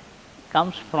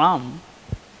comes from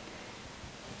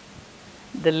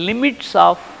the limits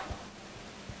of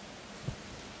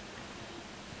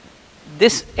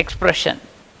this expression,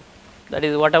 that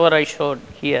is whatever I showed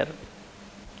here,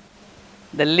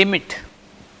 the limit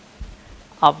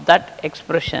of that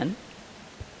expression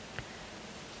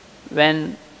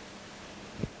when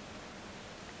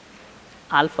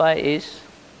alpha is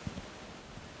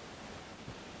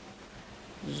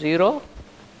 0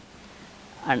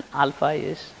 and alpha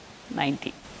is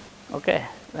 90. Okay.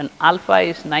 When alpha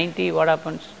is 90, what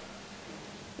happens?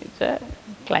 It is a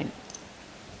climb.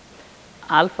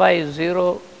 Alpha is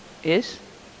 0 is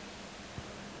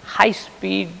high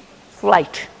speed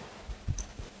flight,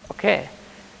 okay,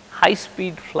 high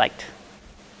speed flight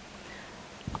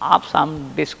of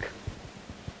some disc,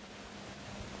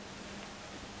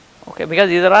 okay, because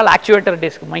these are all actuator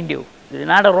disc, mind you, this is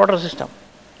not a rotor system,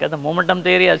 because the momentum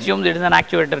theory assumes it is an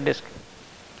actuator disc.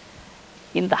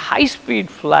 In the high speed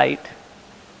flight,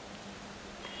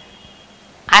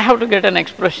 I have to get an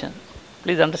expression.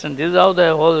 Please understand, this is how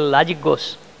the whole logic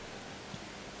goes.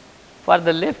 For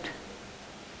the lift,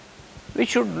 we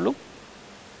should look,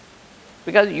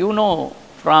 because you know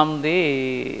from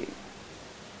the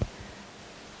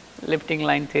lifting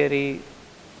line theory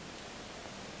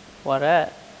for a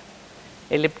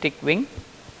elliptic wing,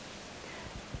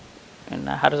 in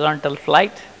a horizontal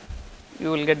flight, you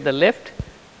will get the lift,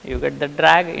 you get the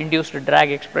drag, induced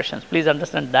drag expressions. Please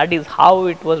understand, that is how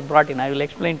it was brought in. I will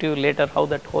explain to you later how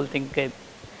that whole thing came.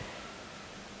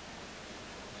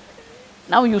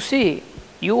 Now you see,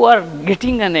 you are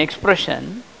getting an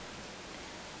expression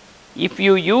if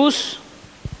you use,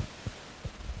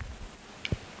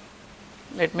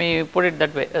 let me put it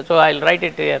that way. So, I will write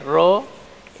it here, rho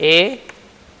A,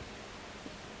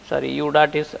 sorry, u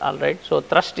dot is all right. So,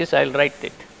 thrust is, I will write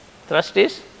it, thrust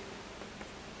is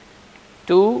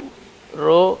 2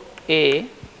 rho A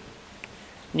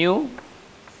nu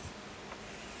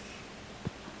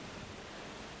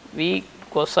v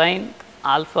cosine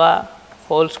alpha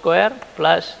whole square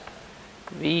plus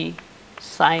v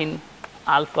sin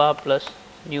alpha plus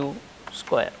nu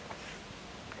square.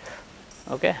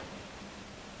 Okay.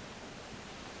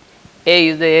 A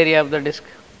is the area of the disc.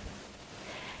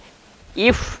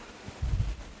 If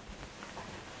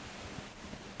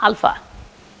alpha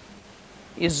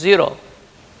is 0,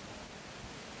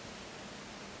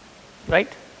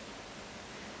 right?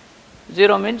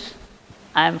 0 means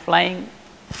I am flying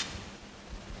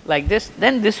like this,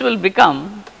 then this will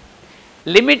become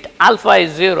limit alpha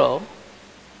is 0,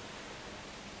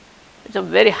 it is a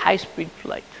very high speed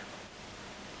flight.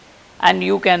 And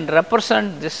you can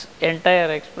represent this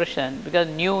entire expression because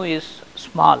nu is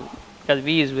small, because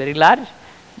V is very large,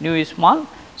 nu is small.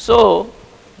 So,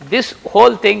 this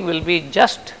whole thing will be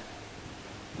just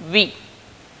V,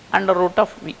 under root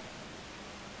of V,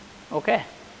 okay,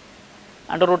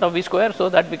 under root of V square. So,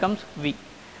 that becomes V.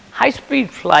 High speed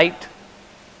flight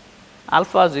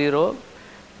alpha 0,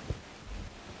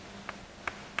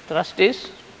 thrust is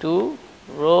 2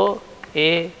 rho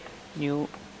A nu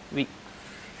V,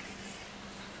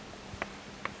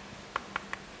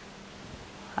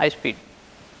 high speed,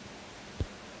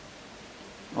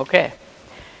 okay.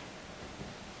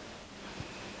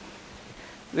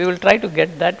 We will try to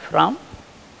get that from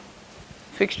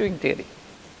fixed wing theory,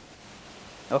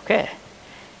 okay.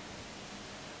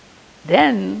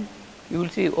 Then you will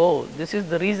see, oh, this is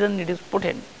the reason it is put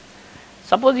in.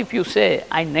 Suppose if you say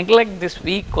I neglect this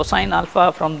V cosine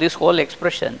alpha from this whole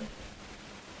expression,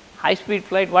 high speed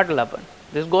flight, what will happen?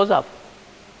 This goes up,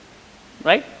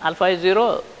 right? Alpha is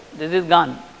 0, this is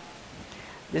gone.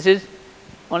 This is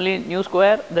only nu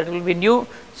square, that will be nu.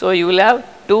 So, you will have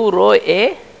 2 rho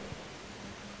A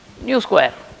nu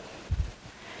square.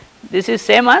 This is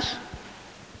same as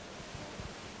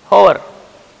hover,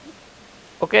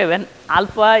 okay, when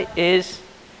alpha is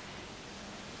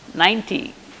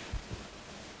 90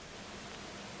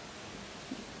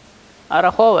 or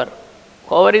a hover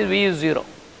is V is 0,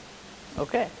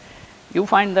 okay. You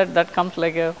find that that comes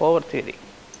like a hover theory,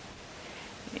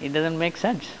 it does not make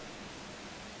sense,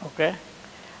 okay.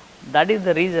 That is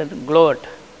the reason Gloat,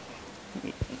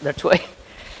 that is why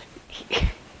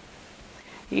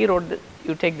he wrote this,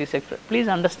 you take this expression. Please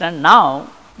understand, now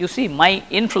you see my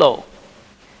inflow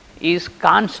is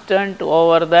constant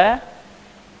over the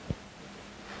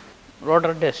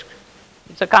rotor disc,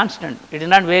 it is a constant, it is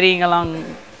not varying along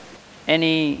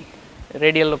any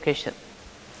radial location.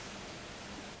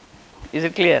 Is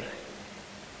it clear?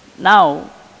 Now,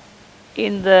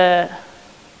 in the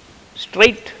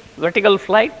straight vertical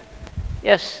flight,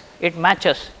 yes, it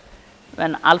matches.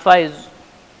 When alpha is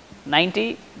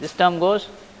 90, this term goes,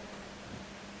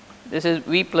 this is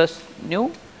V plus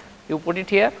nu, you put it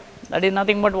here, that is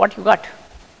nothing but what you got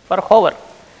for hover.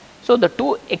 So, the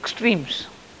two extremes,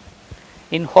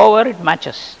 in hover it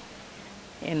matches,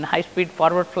 in high speed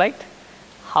forward flight,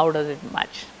 how does it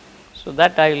match? So,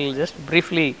 that I will just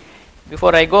briefly,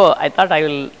 before I go, I thought I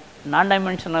will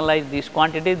non-dimensionalize these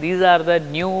quantities, these are the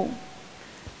new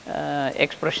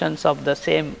expressions of the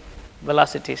same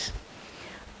velocities.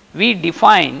 We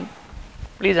define,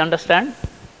 please understand,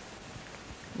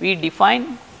 we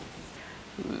define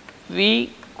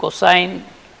V cosine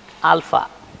alpha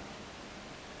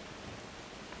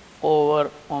over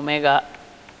omega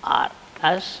r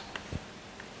as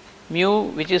mu,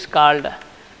 which is called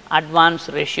advance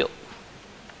ratio.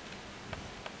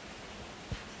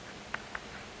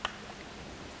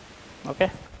 Okay.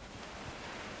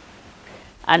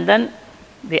 And then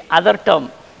the other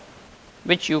term,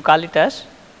 which you call it as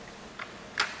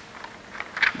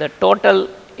the total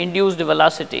induced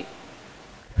velocity,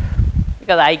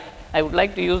 because I would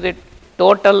like to use it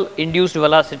total induced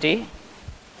velocity,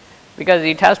 because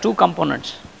it has two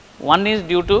components. One is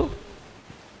due to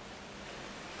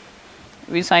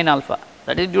V sin alpha,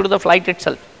 that is due to the flight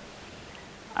itself.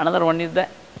 Another one is the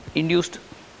induced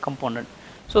component.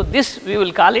 So, this we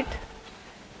will call it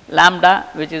lambda,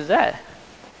 which is the,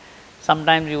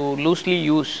 sometimes you loosely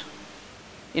use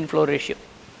inflow ratio.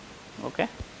 Okay.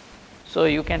 So,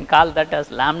 you can call that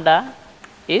as lambda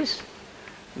is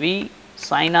V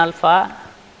sin alpha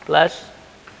plus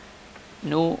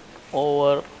nu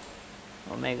over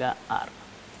omega r.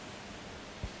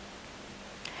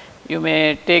 You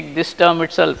may take this term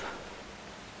itself,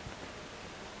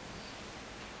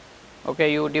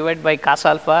 okay, you divide by cos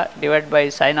alpha, divide by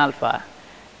sin alpha,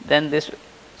 then this,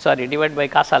 sorry, divide by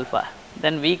cos alpha,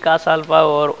 then V cos alpha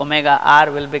over omega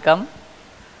r will become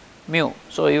mu.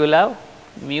 So, you will have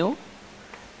mu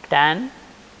tan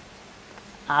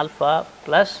alpha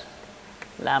plus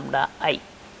lambda I.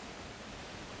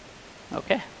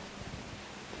 Okay.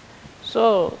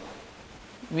 So,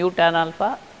 mu tan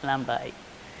alpha lambda I.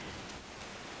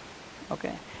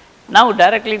 Okay. Now,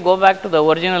 directly go back to the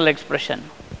original expression.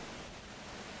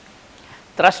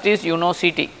 Thrust is, you know,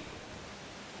 Ct,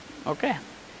 okay,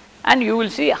 and you will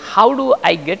see how do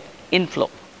I get inflow,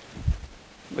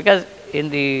 because in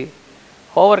the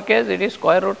Hover case, it is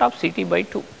square root of Ct by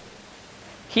 2.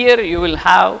 Here you will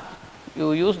have,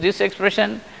 you use this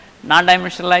expression,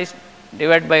 non-dimensionalized,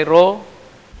 divide by rho,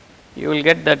 you will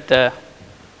get that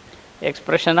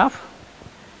expression of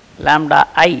lambda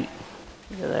I.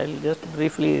 I will just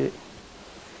briefly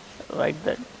write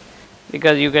that,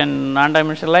 because you can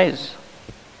non-dimensionalize.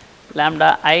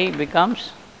 Lambda I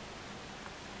becomes,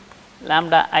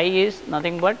 lambda I is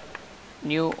nothing but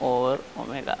nu over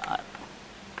omega r.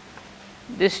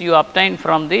 This you obtain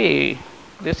from the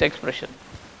this expression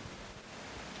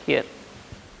here,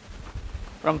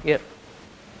 from here.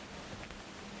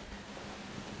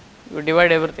 You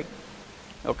divide everything.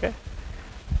 Okay.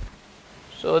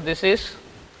 So, this is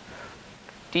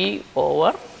T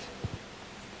over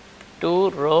 2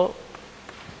 rho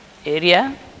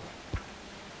area,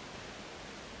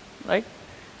 right,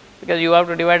 because you have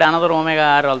to divide another omega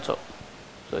r also.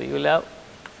 So, you will have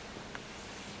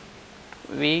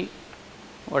V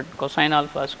what cosine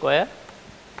alpha square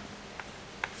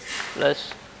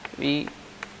plus V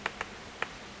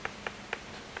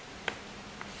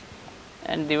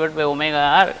and divided by omega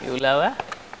r, you will have a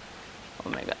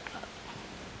omega r.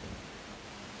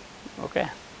 Okay.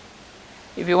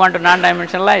 If you want to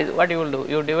non-dimensionalize, what you will do?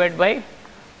 You divide by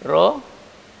rho,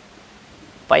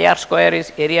 pi r square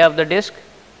is area of the disk,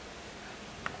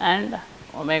 and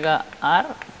omega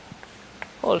r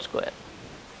whole square.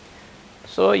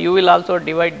 So, you will also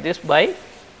divide this by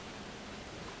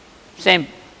same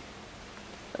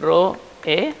rho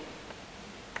a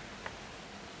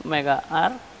omega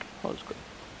r whole square.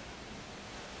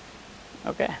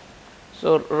 Okay.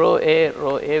 So, rho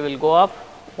a will go up,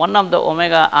 one of the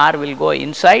omega r will go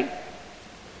inside,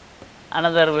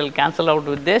 another will cancel out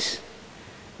with this,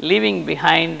 leaving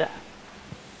behind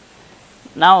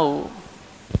now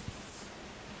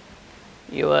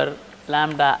your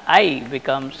lambda I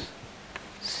becomes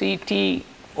Ct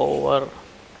over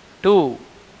 2,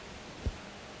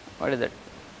 what is that?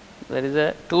 There is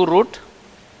a 2 root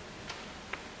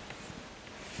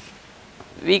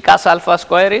V cos alpha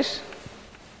square is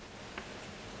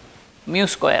mu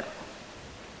square.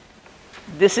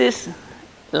 This is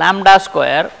lambda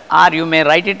square, or you may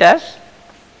write it as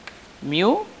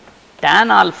mu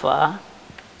tan alpha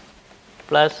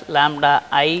plus lambda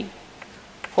I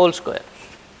whole square.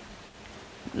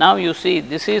 Now, you see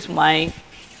this is my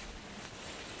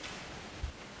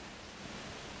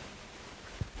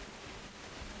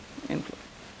inflow.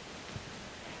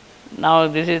 Now,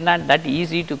 this is not that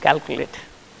easy to calculate,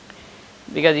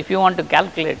 because if you want to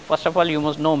calculate, first of all you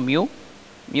must know mu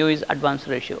is advance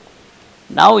ratio.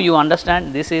 Now, you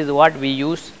understand this is what we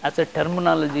use as a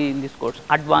terminology in this course,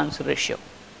 advance ratio.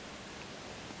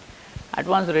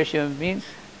 Advance ratio means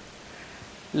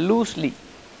loosely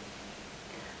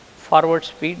forward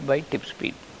speed by tip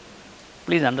speed.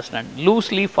 Please understand,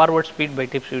 loosely forward speed by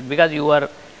tip speed, because you are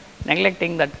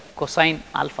neglecting that cosine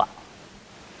alpha,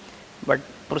 but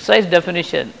precise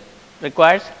definition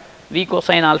requires V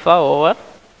cosine alpha over,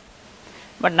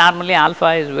 but normally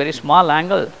alpha is very small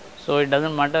angle. So, it does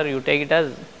not matter, you take it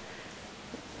as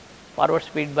forward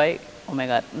speed by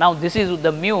omega. Now, this is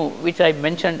the mu which I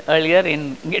mentioned earlier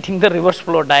in getting the reverse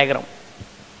flow diagram,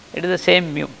 it is the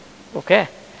same mu. Okay.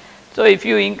 So, if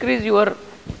you increase your,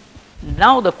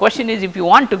 now the question is, if you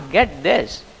want to get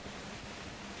this,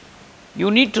 you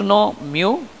need to know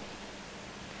mu,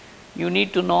 you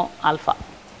need to know alpha.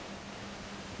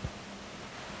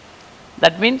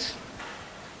 That means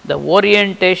the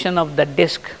orientation of the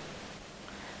disk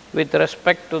with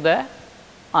respect to the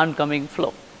oncoming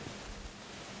flow,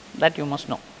 that you must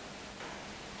know.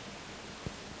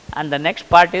 And the next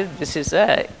part is, this is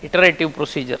a iterative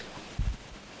procedure.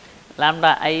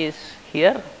 Lambda I is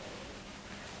here,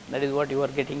 that is what you are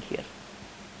getting here.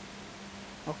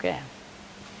 Okay.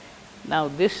 Now,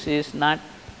 this is not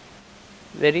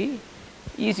very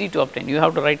easy to obtain, you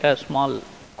have to write a small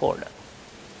code,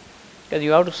 because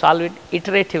you have to solve it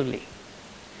iteratively,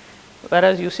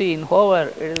 whereas you see in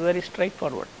hover it is very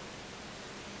straightforward.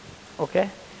 Okay.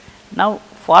 Now,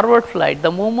 forward flight,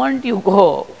 the moment you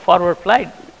go forward flight,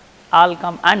 all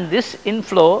come, and this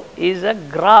inflow is a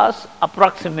gross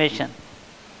approximation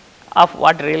of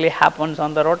what really happens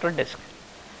on the rotor disk,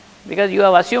 because you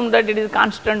have assumed that it is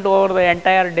constant over the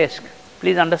entire disk.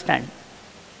 Please understand,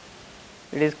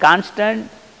 it is constant,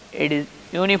 it is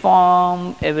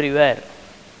uniform everywhere,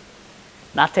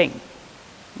 nothing,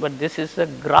 but this is a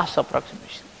gross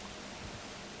approximation,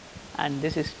 and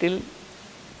this is still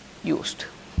used.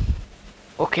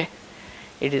 Okay.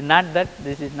 It is not that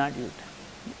this is not used,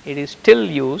 it is still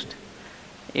used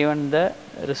even the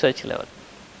research level,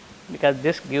 because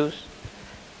this gives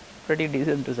pretty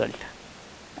decent result.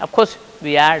 Of course,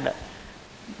 we add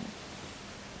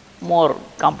more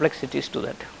complexities to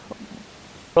that.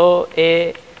 Rho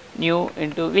A nu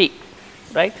into V,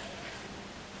 right?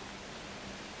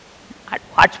 At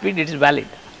what speed it is valid?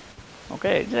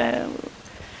 Okay,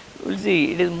 we'll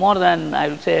see. It is more than, I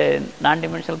would say,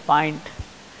 non-dimensional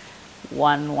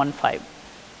 0.115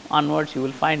 onwards. You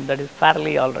will find that is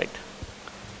fairly all right.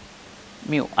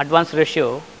 Mu advance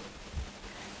ratio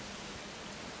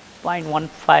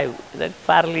 0.15, that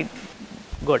fairly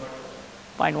good.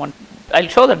 0.1. I'll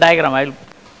show the diagram. I'll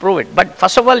prove it. But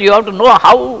first of all, you have to know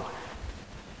how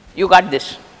you got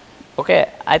this. Okay,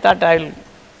 I thought this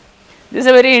is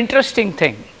a very interesting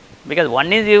thing, because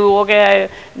one is you, okay,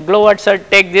 Glover said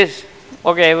take this,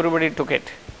 okay, everybody took it.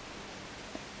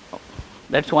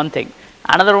 That's one thing.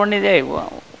 Another one is, hey,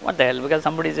 what the hell, because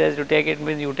somebody says you take it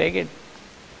means you take it.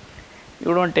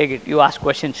 You don't take it, you ask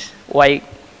questions, why?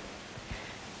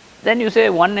 Then you say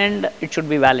one end it should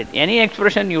be valid. Any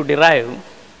expression you derive,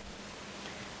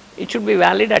 it should be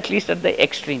valid at least at the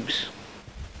extremes.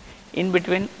 In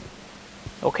between,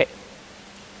 okay.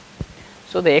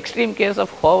 So the extreme case of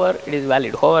hover, it is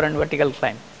valid, hover and vertical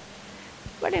climb.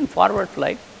 But in forward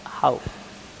flight, how?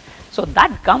 So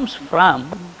that comes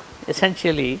from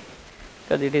essentially,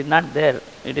 because it is not there,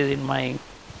 it is in my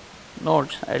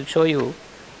notes, I will show you.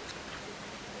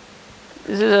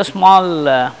 This is a small,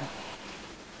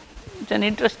 it's an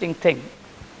interesting thing.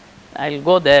 I will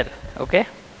go there, okay?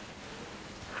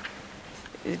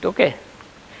 Is it okay?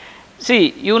 See,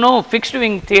 you know, fixed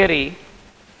wing theory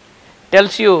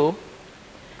tells you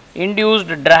induced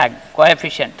drag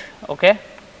coefficient, okay?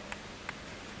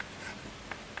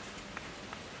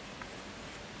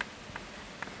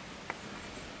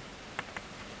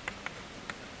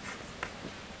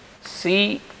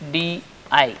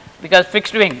 CDI, because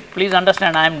fixed wing, please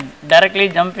understand, I am directly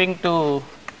jumping to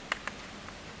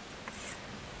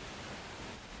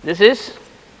this is,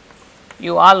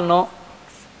 you all know,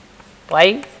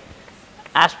 pi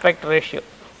aspect ratio,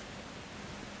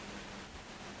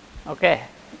 okay,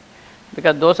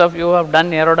 because those of you who have done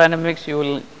aerodynamics, you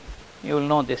will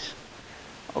know this,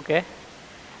 okay.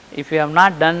 If you have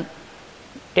not done,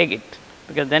 take it,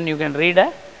 because then you can read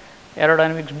a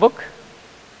aerodynamics book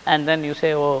and then you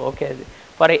say, oh, okay,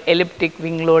 for a elliptic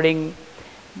wing loading,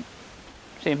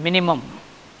 say minimum,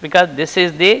 because this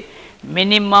is the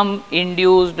minimum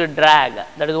induced drag,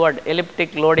 that is what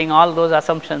elliptic loading, all those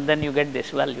assumptions, then you get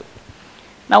this value.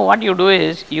 Now what you do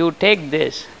is, you take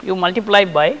this, you multiply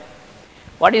by,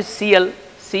 what is CL?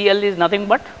 CL is nothing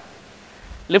but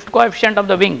lift coefficient of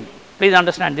the wing. Please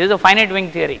understand, this is a finite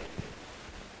wing theory.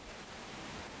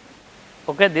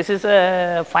 Okay, this is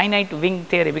a finite wing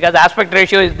theory, because aspect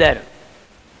ratio is there.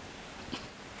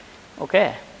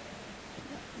 Okay,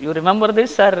 you remember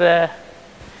this, or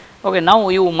okay, now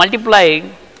you multiply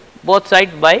both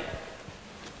sides by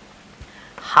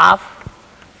half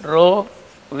rho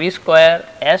V square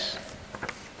S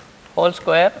whole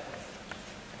square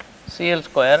CL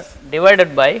square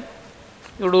divided by,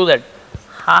 you do that,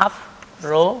 half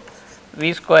rho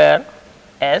V square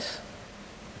S,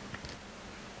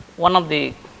 one of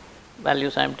the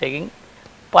values I am taking,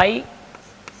 pi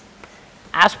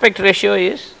aspect ratio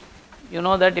is, you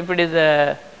know that if it is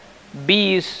a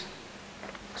B is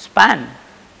span,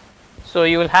 so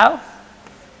you will have,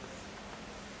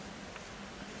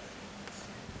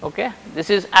 okay, this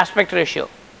is aspect ratio,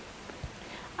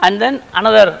 and then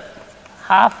another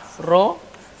half rho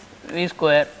V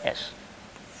square S.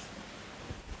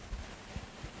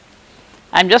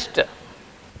 I am just,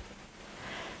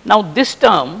 now this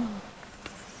term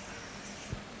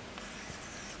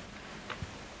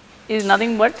is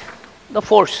nothing but the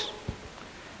force,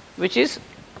 which is,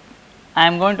 I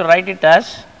am going to write it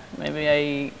as, maybe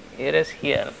I erase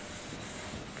here,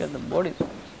 because the board is,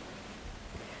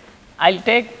 I will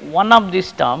take one of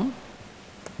this term,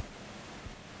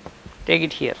 take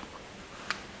it here,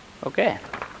 okay.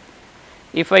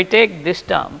 If I take this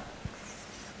term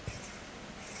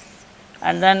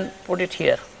and then put it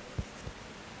here,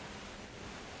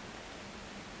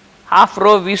 half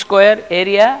rho V square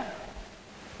area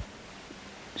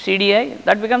CDI,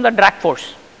 that becomes the drag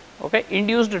force, okay,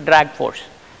 induced drag force.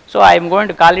 So I am going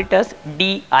to call it as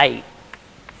DI,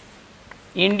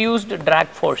 induced drag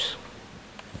force.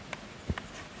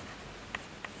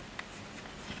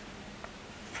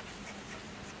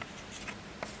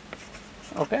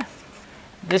 Okay,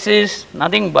 this is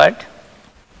nothing but,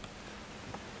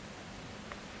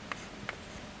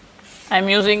 I am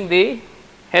using the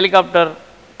helicopter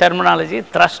terminology,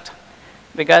 thrust,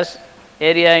 because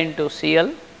area into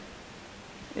CL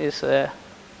is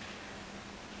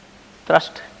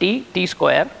thrust T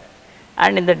square,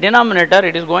 and in the denominator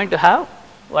it is going to have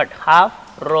what,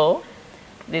 half rho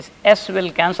this S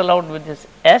will cancel out with this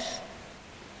S,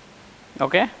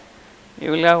 okay.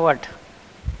 You will have what?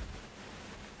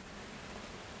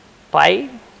 Pi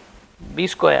b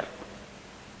square.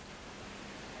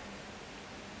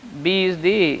 B is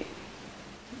the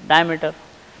diameter.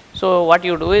 So, what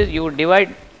you do is you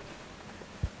divide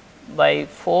by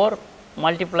 4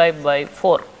 multiply by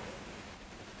 4,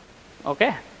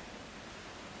 okay.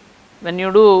 When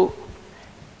you do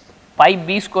pi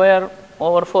b square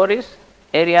over 4 is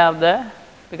area of the,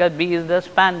 because B is the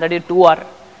span, that is 2r.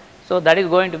 So, that is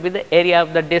going to be the area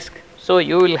of the disc. So,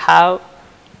 you will have,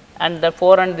 and the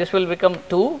 4 and this will become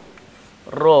 2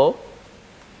 rho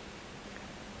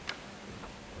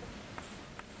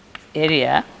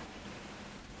area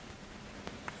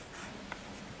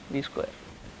b square,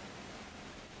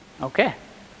 okay.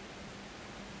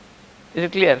 Is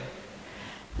it clear?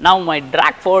 Now, my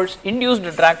drag force, induced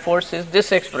drag force is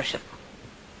this expression,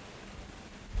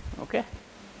 okay.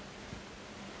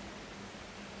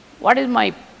 What is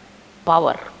my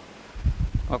power?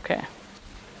 Okay.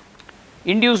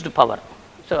 Induced power.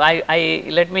 So, I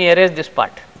let me erase this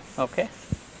part, okay.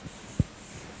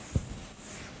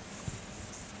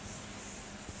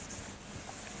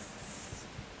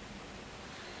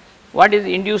 What is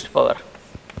induced power?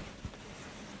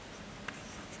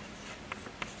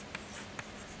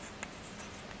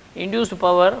 Induced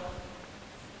power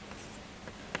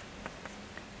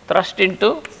thrust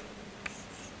into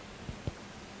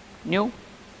nu.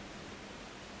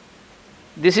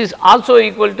 This is also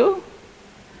equal to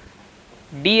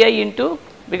di into,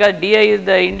 because di is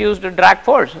the induced drag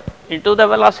force into the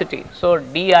velocity. So,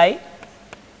 di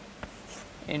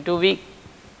into v,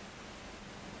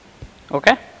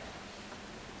 okay.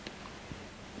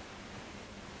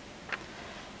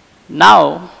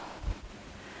 Now,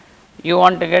 you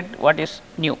want to get what is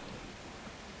nu,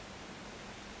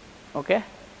 okay.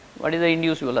 What is the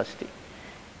induced velocity?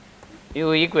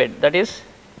 You equate, that is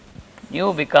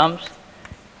nu becomes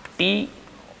di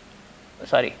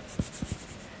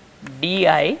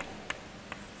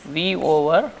v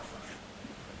over,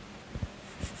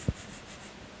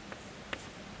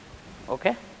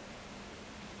 okay.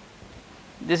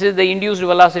 This is the induced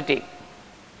velocity.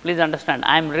 Please understand,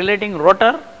 I am relating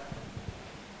rotor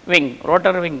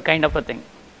wing kind of a thing.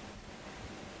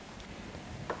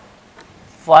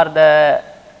 For the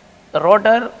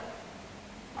rotor,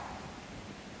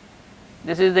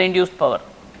 this is the induced power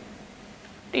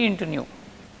T into nu.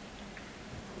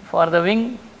 For the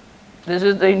wing, this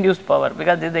is the induced power,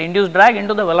 because this is the induced drag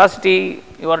into the velocity,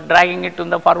 you are dragging it in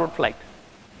the forward flight.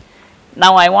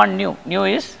 Now, I want nu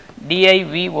is di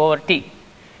v over t.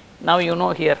 Now, you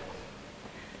know here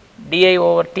di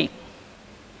over t,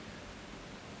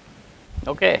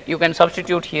 okay. You can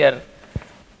substitute here,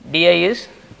 di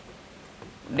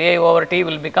over t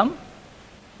will become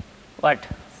what?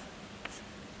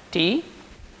 T,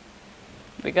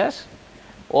 because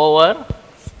over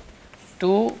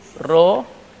 2 rho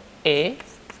a,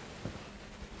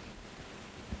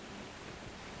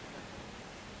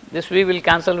 this v will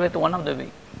cancel with one of the v,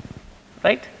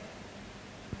 right.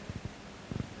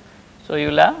 So, you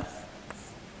will have,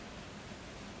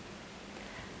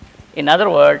 in other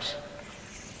words,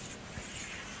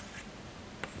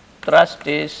 thrust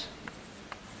is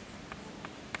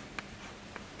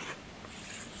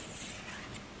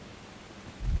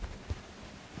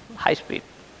high speed,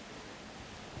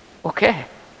 okay.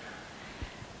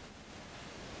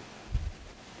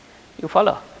 You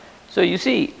follow? So, you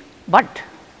see, but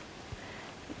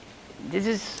this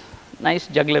is nice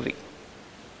jugglery,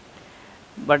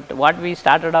 but what we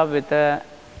started off with a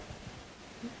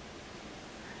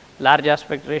large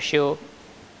aspect ratio,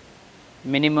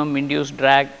 minimum induced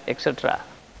drag, etc.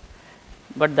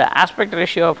 But the aspect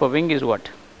ratio of a wing is what?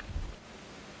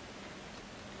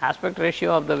 Aspect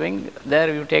ratio of the wing,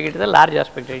 there you take it to the large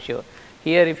aspect ratio.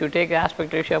 Here, if you take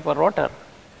aspect ratio of a rotor,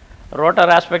 rotor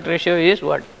aspect ratio is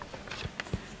what?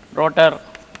 Rotor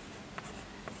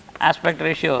aspect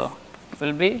ratio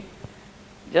will be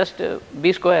just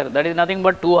b square, that is nothing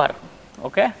but 2r,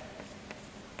 okay,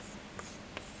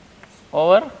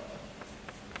 over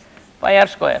pi r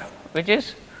square, which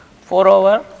is 4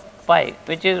 over pi,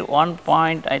 which is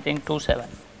 1.27.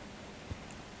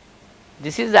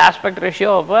 This is the aspect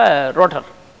ratio of a rotor.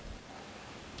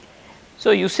 So,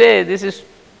 you say this is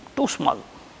too small,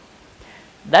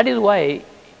 that is why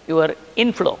your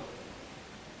inflow,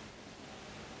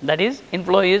 that is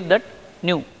inflow is that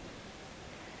nu,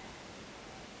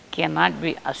 cannot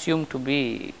be assumed to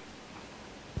be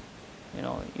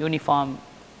uniform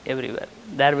everywhere.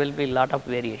 There will be lot of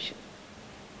variation,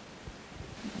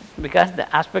 because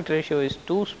the aspect ratio is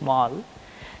too small.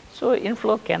 So,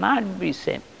 inflow cannot be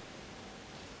same.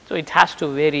 So, it has to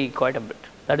vary quite a bit,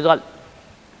 that is all.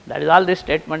 That is all this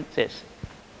statement says.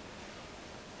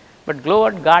 But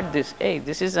Glover got this, hey,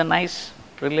 this is a nice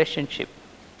relationship.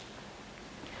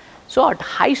 So, at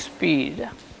high speed,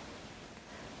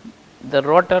 the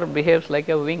rotor behaves like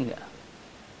a wing,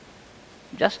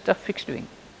 just a fixed wing.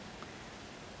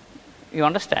 You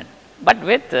understand? But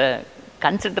with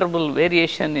considerable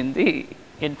variation in the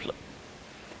inflow.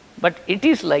 But it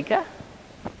is like a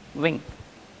wing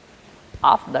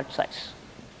of that size.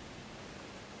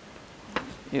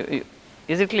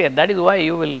 Is it clear? That is why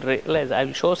you will realize, I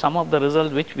will show some of the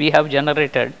results which we have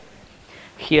generated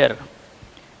here,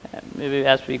 maybe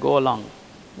as we go along.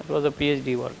 That was a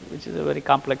PhD work, which is a very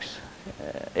complex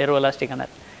aeroelastic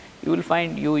analysis. You will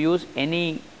find you use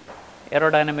any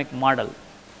aerodynamic model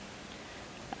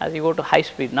as you go to high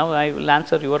speed. Now, I will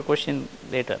answer your question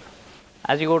later.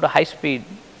 As you go to high speed,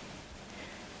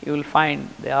 you will find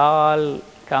they all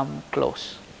come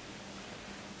close.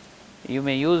 You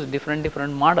may use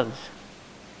different models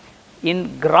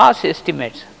in gross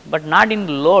estimates, but not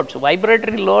in loads.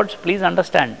 Vibratory loads, please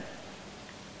understand,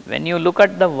 when you look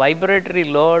at the vibratory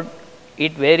load,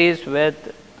 it varies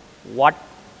with what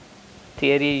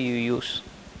theory you use.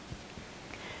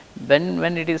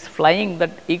 When it is flying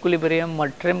that equilibrium or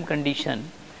trim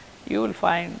condition, you will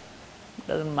find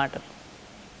does not matter.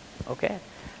 Okay?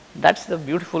 That is the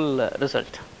beautiful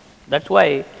result. That is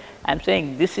why I am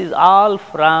saying this is all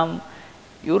from,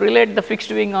 you relate the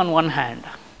fixed wing on one hand,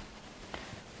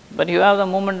 but you have the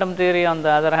momentum theory on the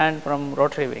other hand from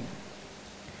rotary wing,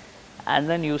 and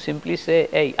then you simply say,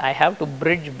 hey, I have to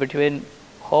bridge between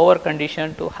hover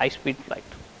condition to high speed flight,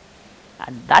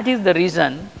 and that is the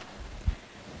reason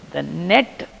the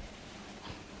net,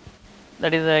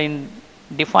 that is in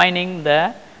defining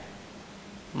the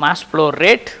mass flow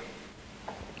rate,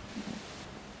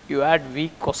 you add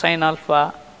V cosine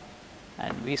alpha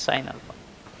and V sin alpha.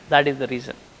 That is the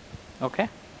reason. Okay.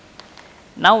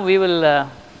 Now, we will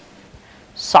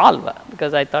solve,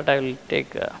 because I thought I will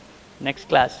take next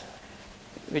class,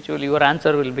 which will your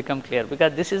answer will become clear,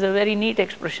 because this is a very neat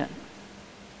expression.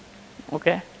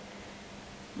 Okay.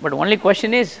 But only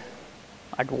question is,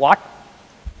 at what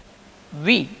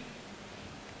V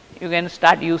you can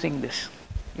start using this,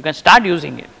 you can start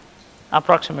using it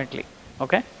approximately.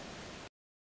 Okay.